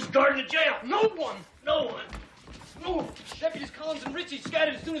 Who's guarding the jail? No one. No one. No. Deputies Collins and Ritchie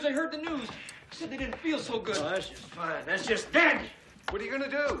scattered as soon as they heard the news. Said they didn't feel so good. Oh, that's just fine. That's just dandy. What are you gonna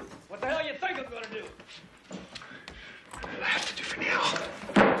do? What the hell you think I'm gonna do? What do I have to do for now?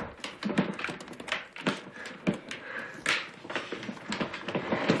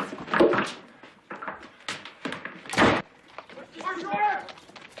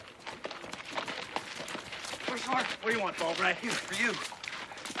 What do you want, Allbright? Here, for you.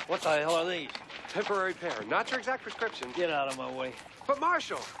 What the hell are these? Temporary pair. Not your exact prescription. Get out of my way. But,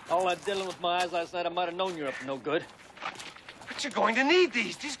 Marshal. All that diddling with my eyes last night, I might have known you're up to no good. But you're going to need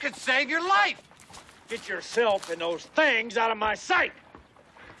these. These could save your life. Get yourself and those things out of my sight.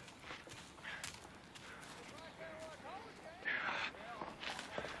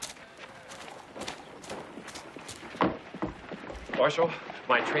 Marshal,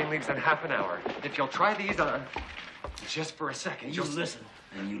 my train leaves in half an hour. If you'll try these on just for a second, You listen,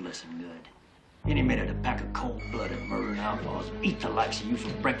 and you listen good. Any minute, a pack of cold-blooded murdering outlaws eat the likes of you for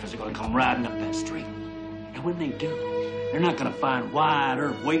breakfast are gonna come riding up that street. And when they do, they're not gonna find Wyatt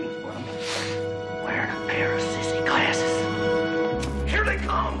Earp waiting for them, wearing a pair of sissy glasses. Here they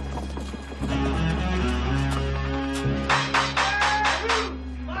come!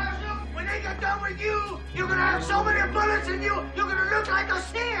 Marshal, when they get done with you, you're gonna have so many bullets in you, you're gonna look like a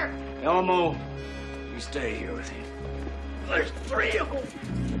steer. Elmo, you stay here with him. There's 3 of them.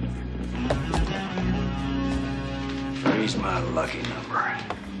 3's my lucky number.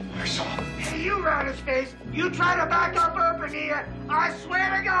 Marshal. Hey, you round his face. You try to back up Earp here. I swear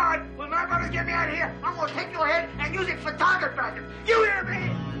to God, when my brothers get me out of here, I'm gonna take your head and use it for target practice. You hear me?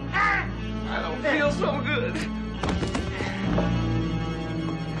 Huh? I don't feel so good.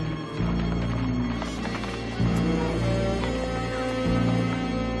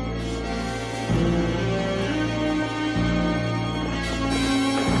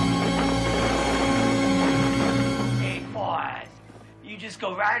 Just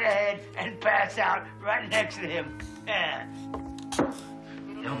go right ahead and pass out right next to him. Yeah.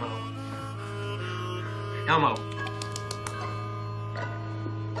 Elmo. Elmo.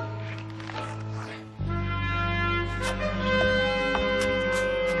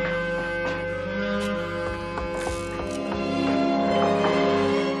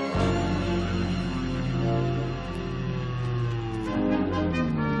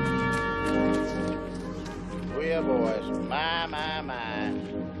 Well, boys, my.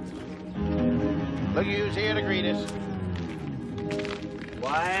 Look who's here to greet us.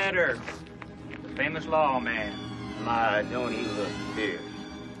 Wyatt Earp, the famous lawman. My, don't he look fierce.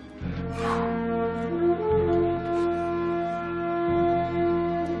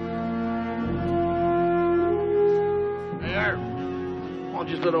 Hey, Earp, why don't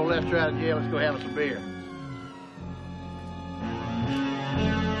you just let old Lester out of jail? Let's go have us a beer.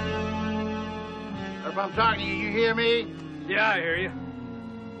 Earp, I'm talking to you. You hear me? Yeah, I hear you.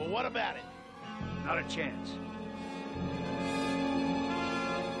 Well, what about it? Not a chance.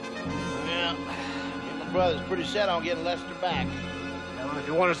 Well, my brother's pretty set on getting Lester back. Well, if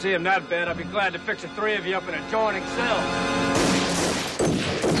you want to see him that bad, I'd be glad to fix the 3 of you up in a joining cell.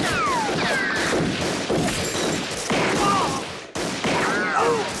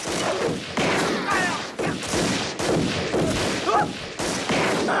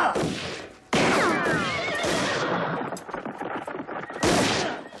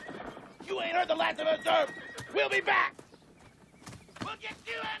 The last of us, Earp. We'll be back. We'll get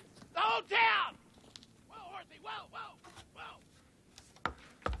you in the whole town. Whoa, horsey, whoa, whoa, whoa.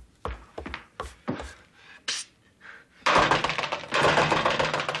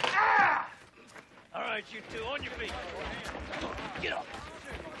 Ah! All right, you two, on your feet. Get up.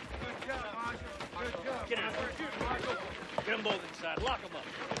 Good job, Marshal. Good job. Get in. Marshal. Get them both inside. Lock them up.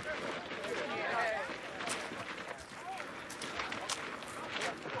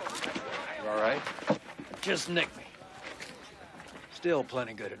 You all right? Just nick me. Still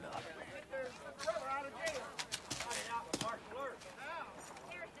plenty good enough.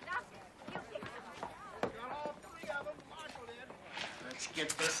 Let's get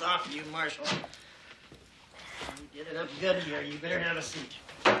this off you, Marshal. You did it up good here. You better have a seat.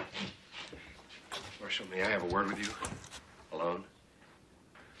 Marshal, may I have a word with you? Alone?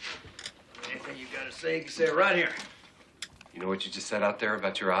 Anything you gotta say, you can say it right here. You know what you just said out there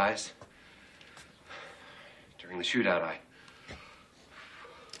about your eyes? During the shootout, I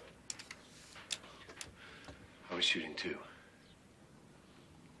was shooting too.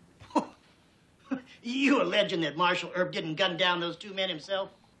 You alleging that Marshal Earp didn't gun down those two men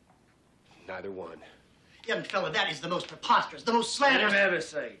himself? Neither one. Young fella, that is the most preposterous, the most slanderous... Let him have his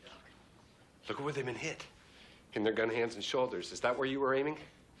say, Doc. Look at where they've been hit. In their gun hands and shoulders. Is that where you were aiming?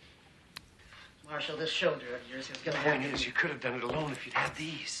 Marshal, this shoulder of yours is gonna The have point to... is, you could have done it alone if you'd had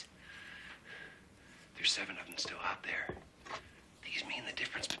these. There's 7 of them still out there. These mean the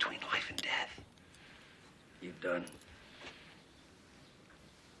difference between life and death. You've done.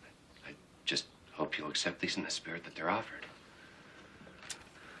 I just hope you'll accept these in the spirit that they're offered.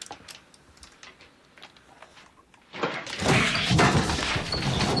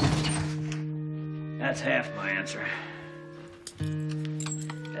 That's half my answer.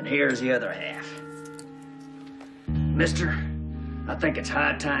 And here's the other half. Mister, I think it's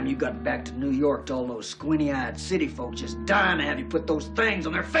high time you got back to New York to all those squinty-eyed city folks just dying to have you put those things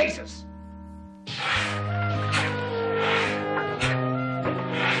on their faces.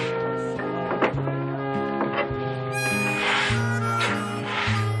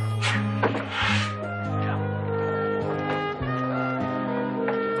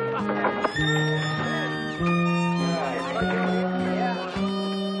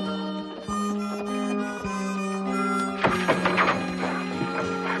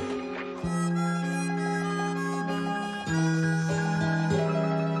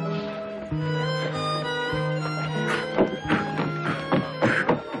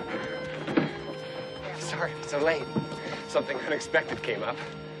 Something unexpected came up.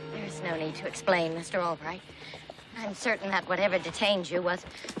 There's no need to explain, Mr. Allbright. I'm certain that whatever detained you was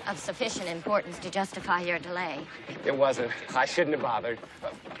of sufficient importance to justify your delay. It wasn't. I shouldn't have bothered.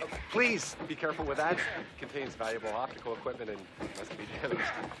 Please be careful with that. It contains valuable optical equipment and must be damaged.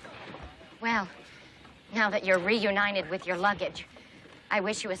 Well, now that you're reunited with your luggage, I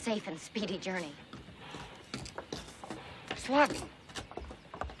wish you a safe and speedy journey. Slut!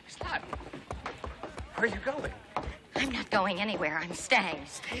 Slut! Where are you going? I'm not going anywhere. I'm staying.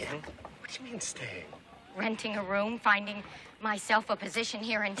 Staying? What do you mean staying? Renting a room, finding myself a position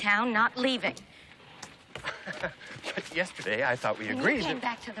here in town, not leaving. But yesterday, I thought we When agreed you came that...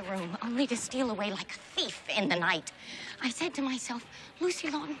 back to the room, only to steal away like a thief in the night, I said to myself,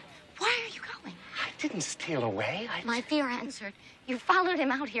 Lucy Lawton, why are you going? I didn't steal away. My fear answered. You followed him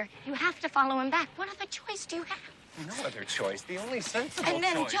out here. You have to follow him back. What other choice do you have? No other choice. The only sensible And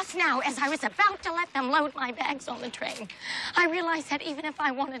then choice. just now, as I was about to let them load my bags on the train, I realized that even if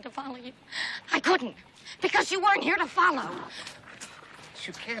I wanted to follow you, I couldn't, because you weren't here to follow.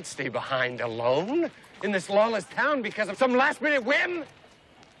 You can't stay behind alone in this lawless town because of some last-minute whim.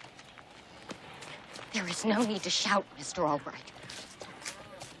 There is no need to shout, Mr. Allbright.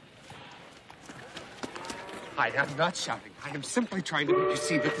 I'm not shouting. I am simply trying to make you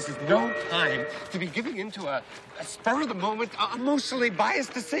see that this is no time to be giving into a spur-of-the-moment, emotionally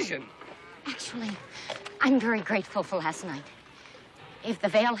biased decision. Actually, I'm very grateful for last night. If the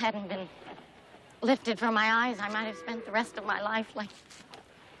veil hadn't been lifted from my eyes, I might have spent the rest of my life like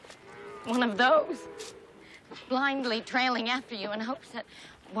one of those, blindly trailing after you in hopes that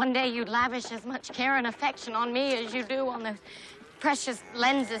one day you'd lavish as much care and affection on me as you do on those precious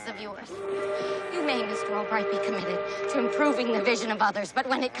lenses of yours. You may, Mr. Allbright, be committed to improving the vision of others, but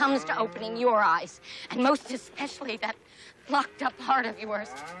when it comes to opening your eyes, and most especially that locked-up heart of yours,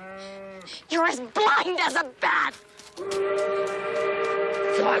 you're as blind as a bat.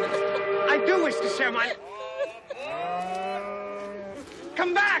 I do wish to share my...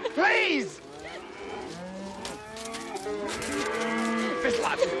 Come back, please! Miss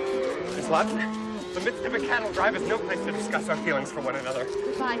Lawton. Miss Lawton, the midst of a cattle drive is no place to discuss our feelings for one another.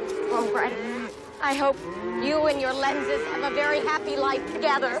 Goodbye, Mr. Allbright. I hope you and your lenses have a very happy life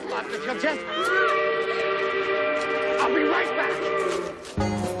together. Miss Lawton, if you'll just... I'll be right back.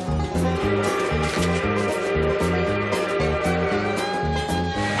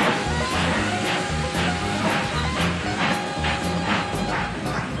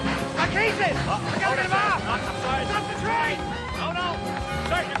 Cases! I gotta get him out! I'm sorry. Stop the train! No.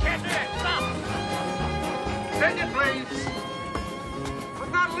 Sir, you can't do that. Stop! Send it, please.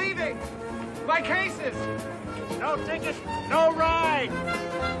 I'm not leaving. My cases. No ticket, no ride.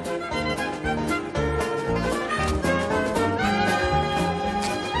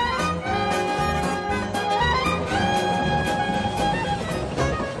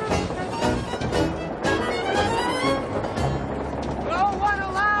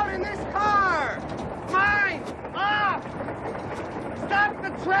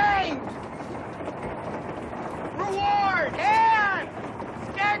 Train! Reward! And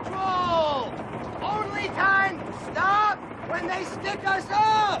schedule! Only time to stop when they stick us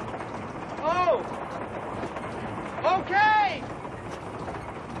up! Oh! Okay!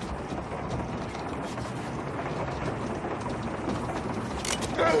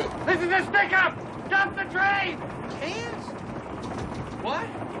 This is a stick-up! Dump the train! Cans? What?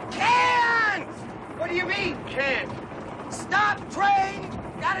 Cans! What do you mean, can't? Stop train!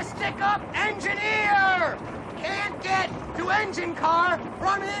 Gotta stick up engineer! Can't get to engine car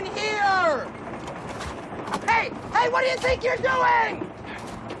from in here! Hey! Hey, what do you think you're doing?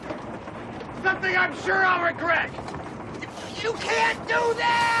 Something I'm sure I'll regret! You can't do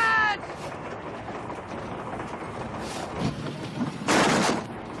that!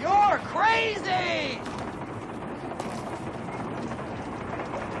 You're crazy!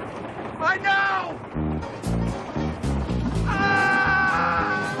 I know!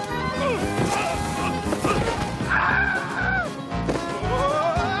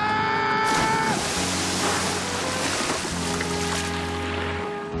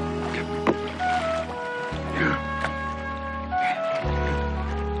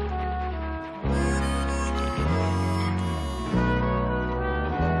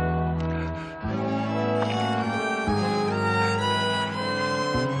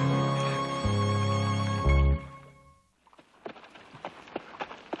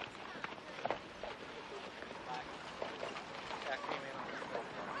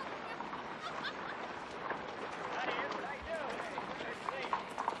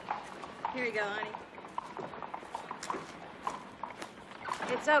 Here you go, honey.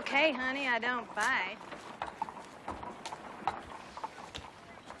 It's okay, honey. I don't bite.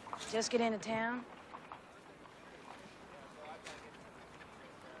 Just get into town.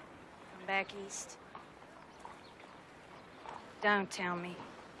 Come back east. Don't tell me.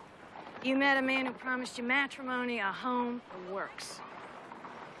 You met a man who promised you matrimony, a home, and works.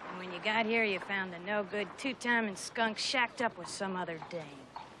 And when you got here, you found a no-good two-timing skunk shacked up with some other dame.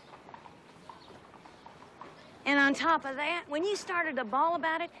 And on top of that, when you started to bawl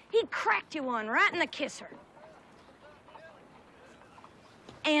about it, he cracked you one right in the kisser.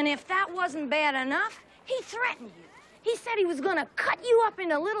 And if that wasn't bad enough, he threatened you. He said he was gonna cut you up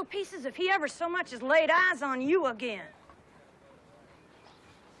into little pieces if he ever so much as laid eyes on you again.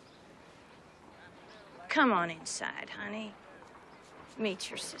 Come on inside, honey.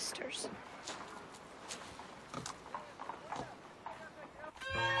 Meet your sisters.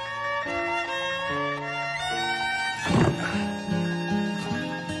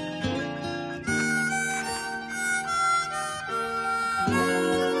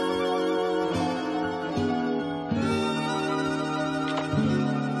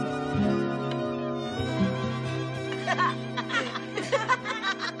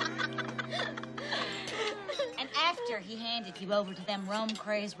 He handed you over to them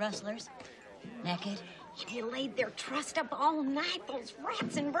rum-crazed rustlers, naked. You laid their trust up all night. Those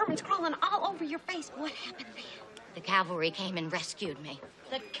rats and vermin's crawling all over your face. What happened then? The cavalry came and rescued me.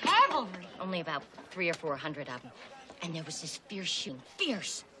 The cavalry? Only about 300 or 400 of them. And there was this fierce shooting.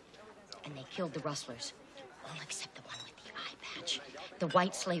 Fierce! And they killed the rustlers. All except the one with the eye patch. The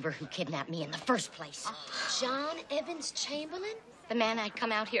white slaver who kidnapped me in the first place. John Evans Chamberlain? The man I'd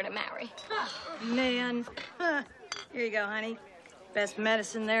come out here to marry. Man. Huh. Here you go, honey. Best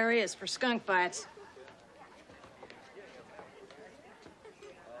medicine there is for skunk bites.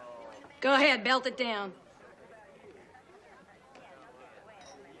 Go ahead, belt it down.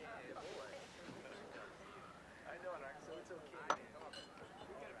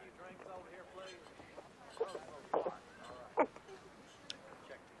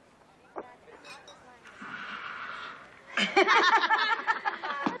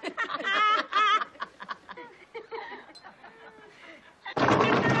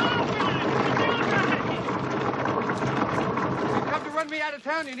 Me out of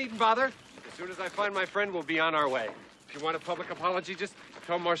town, you needn't bother. As soon as I find my friend, we'll be on our way. If you want a public apology, just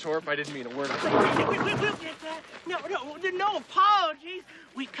tell Marshal Earp I didn't mean a word of it. We'll get that. No apologies.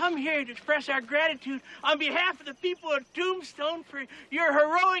 We come here to express our gratitude on behalf of the people of Tombstone for your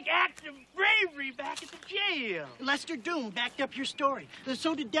heroic act of bravery back at the jail. Lester Doom backed up your story.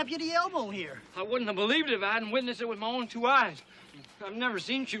 So did Deputy Elbow here. I wouldn't have believed it if I hadn't witnessed it with my own two eyes. I've never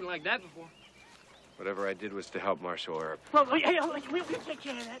seen shooting like that before. Whatever I did was to help Marshal Earp. Well, we'll take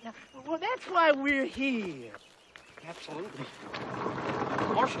care of that now. Well, that's why we're here. Absolutely.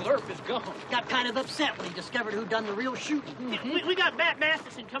 Marshal Earp is gone. Got kind of upset when he discovered who done the real shooting. We got Matt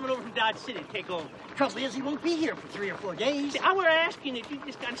Masterson coming over from Dodge City to take over. Trouble is, he won't be here for 3 or 4 days. See, I were asking if you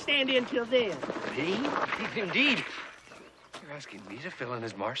just got to stand in till then. Me? Indeed. You're asking me to fill in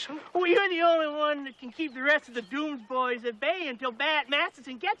as Marshal? Well, you're the only one that can keep the rest of the Dooms boys at bay until Matt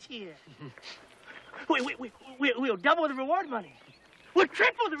Masterson gets here. We'll double the reward money. We'll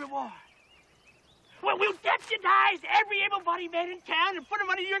triple the reward. Well, we'll deputize every able-bodied man in town and put him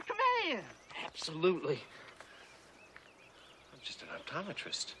under your command. Absolutely. I'm just an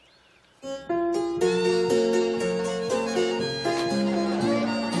optometrist.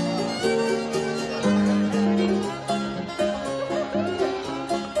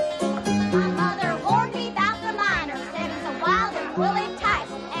 My mother warned me about the miner, said he's a wild and woolly type,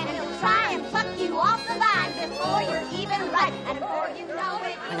 and he'll try and pluck you off the vine before you're even ripe, and before you know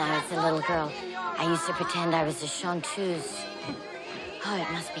it. When I was a little girl, I used to pretend I was a chanteuse. Oh, it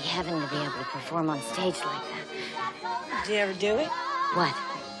must be heaven to be able to perform on stage like that. Did you ever do it? What?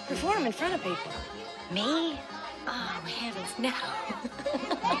 Perform in front of people. Me? Oh, heavens, no.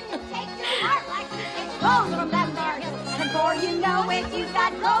 Rose from them there hills, and before you know it, you've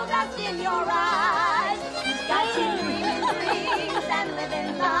got gold dust in your eyes. You've got to dream dreams and live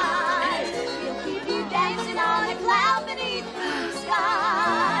in lies. We'll keep you dancing on a cloud beneath blue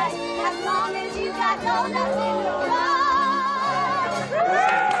skies, as long as you've got gold dust in your eyes.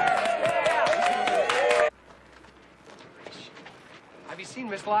 Have you seen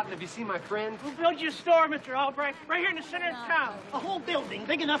Miss Lawton? Have you seen my friend? We'll build you a store, Mr. Allbright, right here in the center of town. A whole building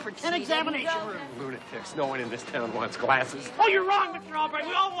big enough for 10 examination rooms. Lunatics. No one in this town wants glasses. Oh, you're wrong, Mr. Allbright.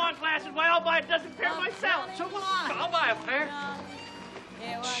 We all want glasses. Why, I'll buy a dozen pair myself. So will I. I'll buy a pair.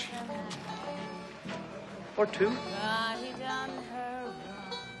 Or two.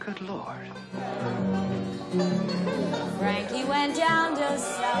 Good Lord. Frankie went down to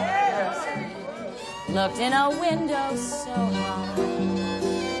South Coast, looked in a window so high.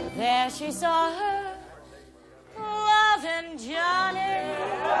 There she saw her loving Johnny,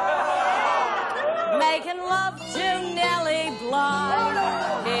 making love to Nellie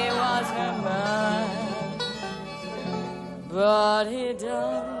Bly. He was her man, but he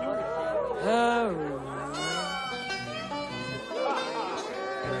done her wrong.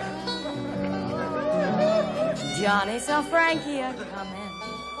 Johnny saw Frankie a-comin'.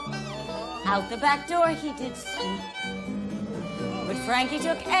 Out the back door he did sneak, but Frankie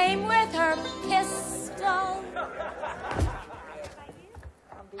took aim with her pistol,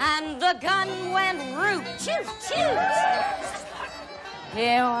 and the gun went root, choot, choot.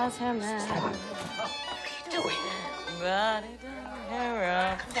 Here was her man. What are you doing? But he done her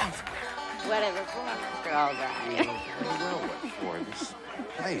wrong. Come down. Whatever for, Mr. Allbright. Well, what for? This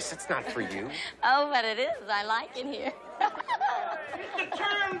place, it's not for you. Oh, but it is. I like it here. The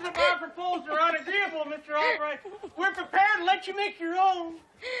terms of our proposal are unagreeable, Mr. Allbright. We're prepared to let you make your own.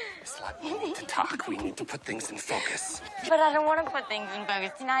 Miss Lawton, we need to talk. We need to put things in focus. But I don't want to put things in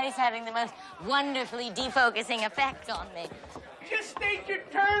focus. Tonight is having the most wonderfully defocusing effect on me. Just state your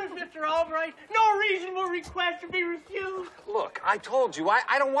terms, Mr. Allbright. No reasonable request to be refused. Look, I told you,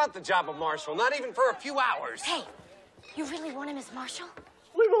 I don't want the job of marshal, not even for a few hours. Hey, you really want him as marshal?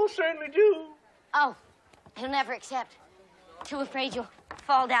 We most certainly do. Oh, he'll never accept. Too afraid you'll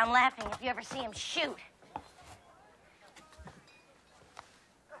fall down laughing if you ever see him shoot.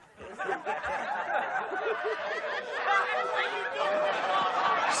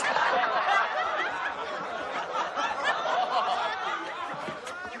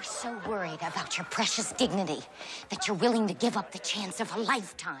 You're so worried about your precious dignity that you're willing to give up the chance of a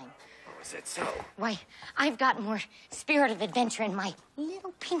lifetime. Oh, is that so? Why, I've got more spirit of adventure in my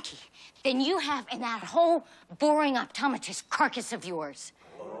little pinky than you have in that whole boring optometrist carcass of yours.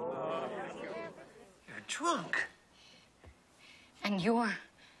 You're drunk. And you're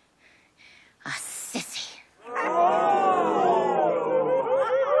a sissy.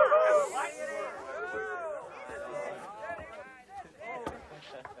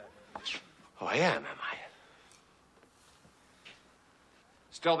 Oh, I am I?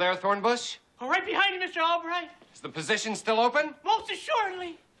 Still there, Thornbush? Oh, right behind you, Mr. Allbright. Is the position still open? Most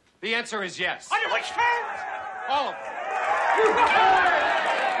assuredly. The answer is yes. Under which terms? All of them.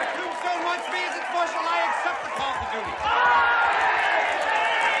 If Tombstone wants me as its marshal, I accept the call to duty.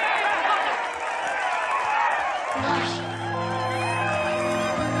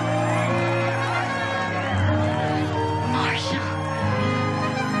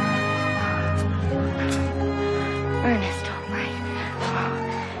 Ernest Allbright,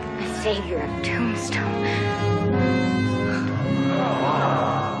 the savior of Tombstone.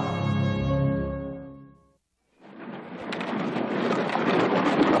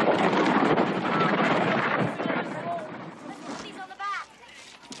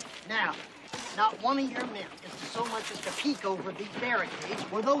 Now, not one of your men is to so much as to peek over these barricades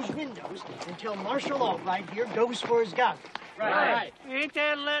or those windows until Marshal Allbright here goes for his gun. Right. Ain't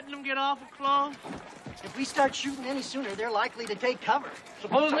that letting them get awful close? If we start shooting any sooner, they're likely to take cover.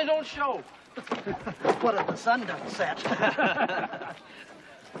 Suppose they don't show. What if the sun doesn't set?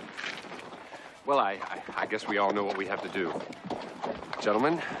 Well, I guess we all know what we have to do.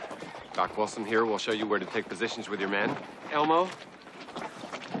 Gentlemen, Doc Wilson here will show you where to take positions with your men. Elmo, you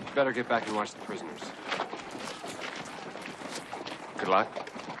better get back and watch the prisoners. Good luck.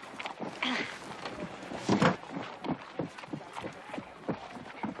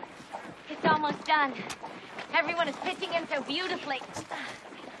 It's almost done. Everyone is pitching in so beautifully.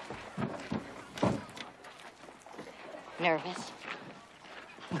 Nervous?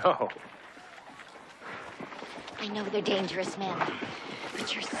 No. I know they're dangerous men,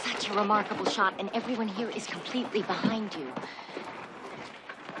 but you're such a remarkable shot, and everyone here is completely behind you.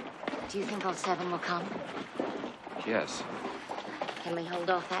 Do you think all 7 will come? Yes. Can we hold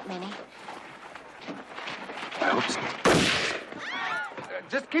off that many? I hope so.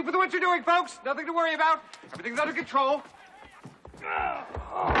 Just keep with what you're doing, folks. Nothing to worry about. Everything's under control.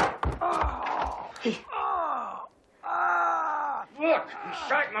 Look, he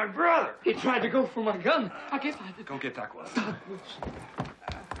shot my brother. He tried to go for my gun. I guess I had to... Go get Doc Wilson.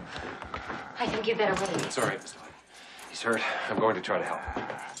 I think you better wait. It's all right, Mr. Lane. He's hurt. I'm going to try to help him.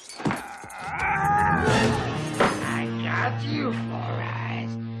 I got you, Four Eyes.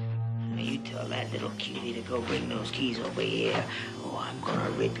 Now you tell that little cutie to go bring those keys over here, or I'm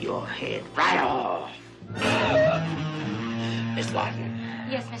gonna rip your head right off. Miss Lawton.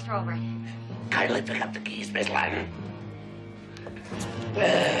 Yes, Mr. Allbright. Kindly pick up the keys, Miss Lawton.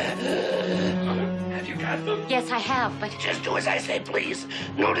 Have you got them? Yes, I have, but... Just do as I say, please.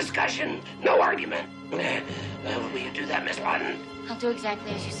 No discussion, no argument. Will you do that, Miss Lawton? I'll do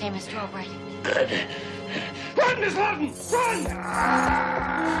exactly as you say, Mr. Allbright. Good. Run, Miss Lawton! Run!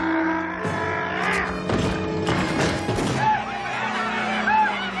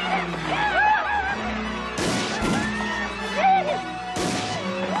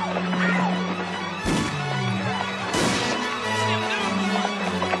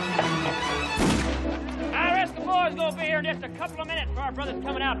 Gonna be here in just a couple of minutes for our brother's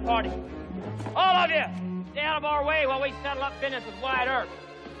coming out party. All of you, stay out of our way while we settle up business with Wyatt Earp.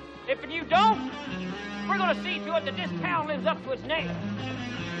 If you don't, we're gonna see to it that this town lives up to its name.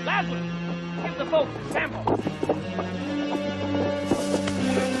 Lazarus, give the folks a sample.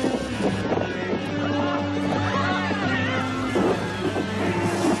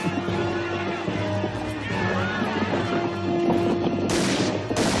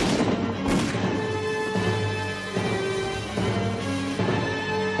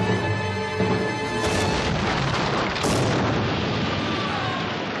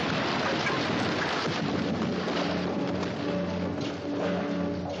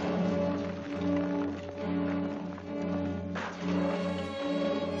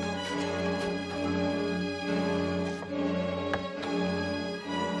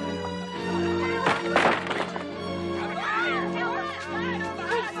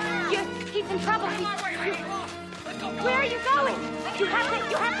 Where are you going? You have to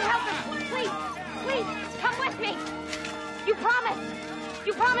help him. Please, come with me. You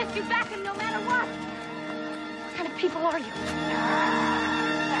promised you'd back him no matter what. What kind of people are you?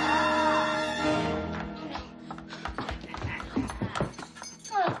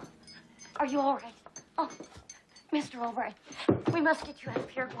 Oh, are you all right? Oh, Mr. Allbright, we must get you out of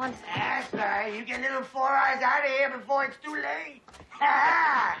here at once. That's right. You get little Four Eyes out of here before it's too late.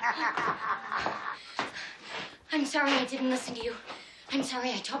 I'm sorry I didn't listen to you. I'm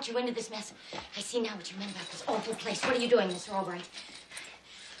sorry I talked you into this mess. I see now what you meant about this awful place. What are you doing, Mr. Allbright?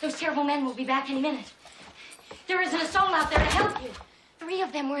 Those terrible men will be back any minute. There isn't a soul out there to help you. 3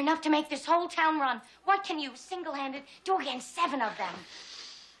 of them were enough to make this whole town run. What can you, single-handed, do against 7 of them?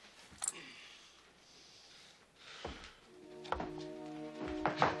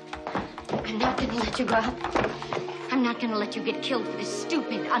 I'm not gonna let you go out. I'm not gonna let you get killed for this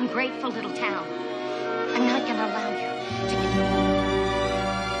stupid, ungrateful little town. I'm not gonna allow you to get...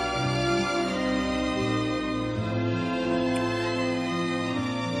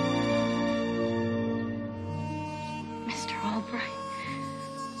 Mr. Allbright.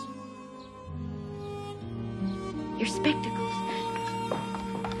 Your spectacles.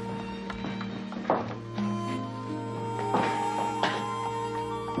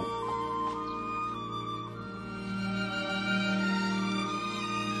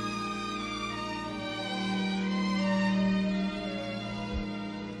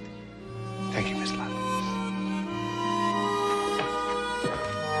 Thank you, Miss Lawton.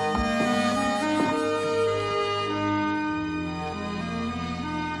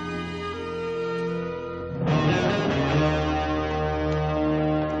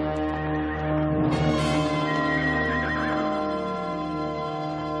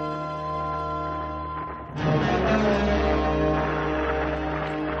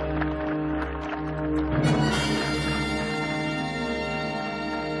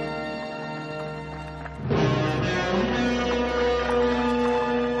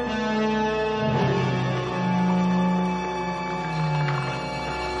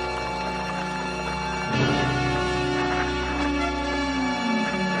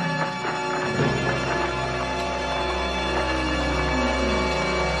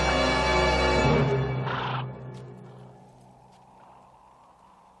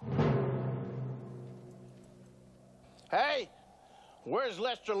 Where's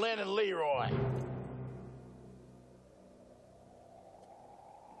Lester, Lynn, and Leroy?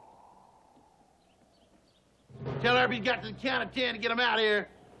 Tell Earp he's got to the count of 10 to get him out of here.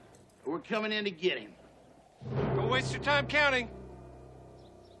 We're coming in to get him. Don't waste your time counting.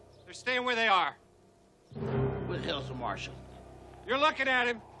 They're staying where they are. Where the hell's the marshal? You're looking at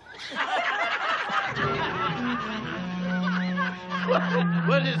him.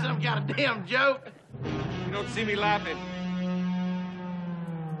 What is this, some kind of damn joke? You don't see me laughing.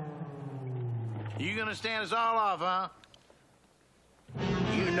 You gonna stand us all off, huh?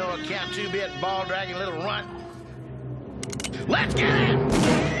 You know a count two-bit ball-dragging little runt? Let's get him!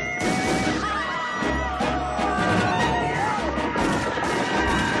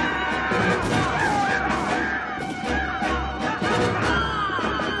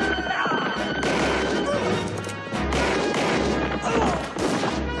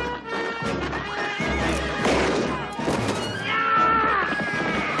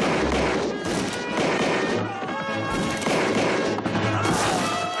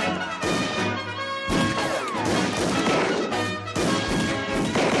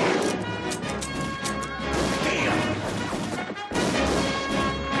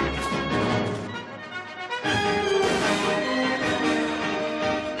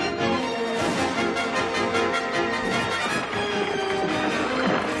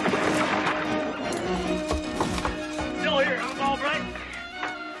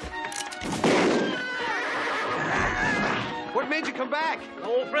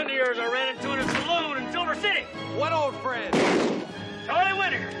 What old friend? Charlie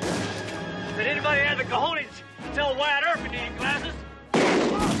Winter. Did anybody have the cojones to tell Wyatt Earp he needed glasses?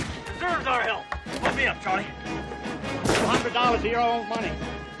 Deserves our help. Put me up, Charlie. $200 of your own money.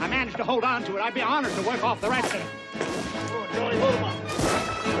 I managed to hold on to it. I'd be honored to work off the rest of it. Oh, Charlie, hold him up.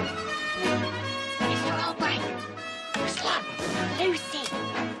 Mr. Allbright. Slop. Lucy.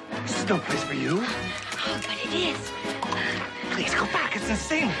 This is no place for you. Oh, but it is. Please go back. It's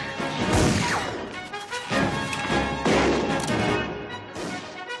insane.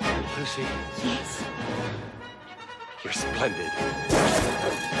 Lucy. Yes? You're splendid.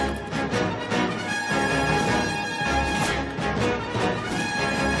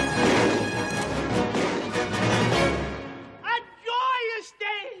 A joyous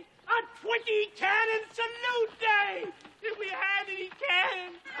day! A 20-cannon salute day! If we had any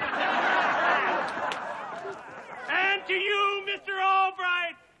cannons! And to you, Mr.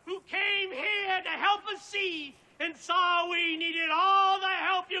 Allbright, who came here to help us see and saw we needed all the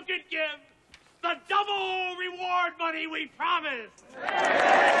help you could give, the double reward money we promised. And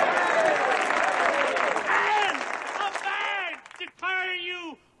a badge declaring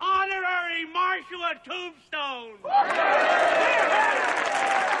you honorary Marshal of Tombstone.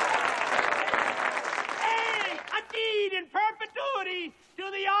 And a deed in perpetuity to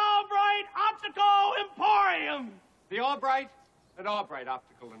the Allbright Optical Emporium. The Allbright and Allbright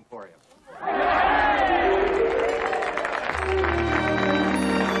Optical Emporium.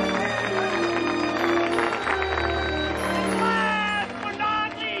 Last but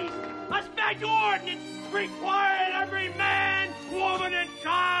not least, a special ordinance requiring every man, woman, and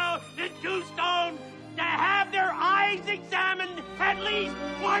child in Tombstone to have their eyes examined at least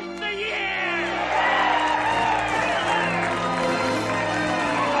once a year.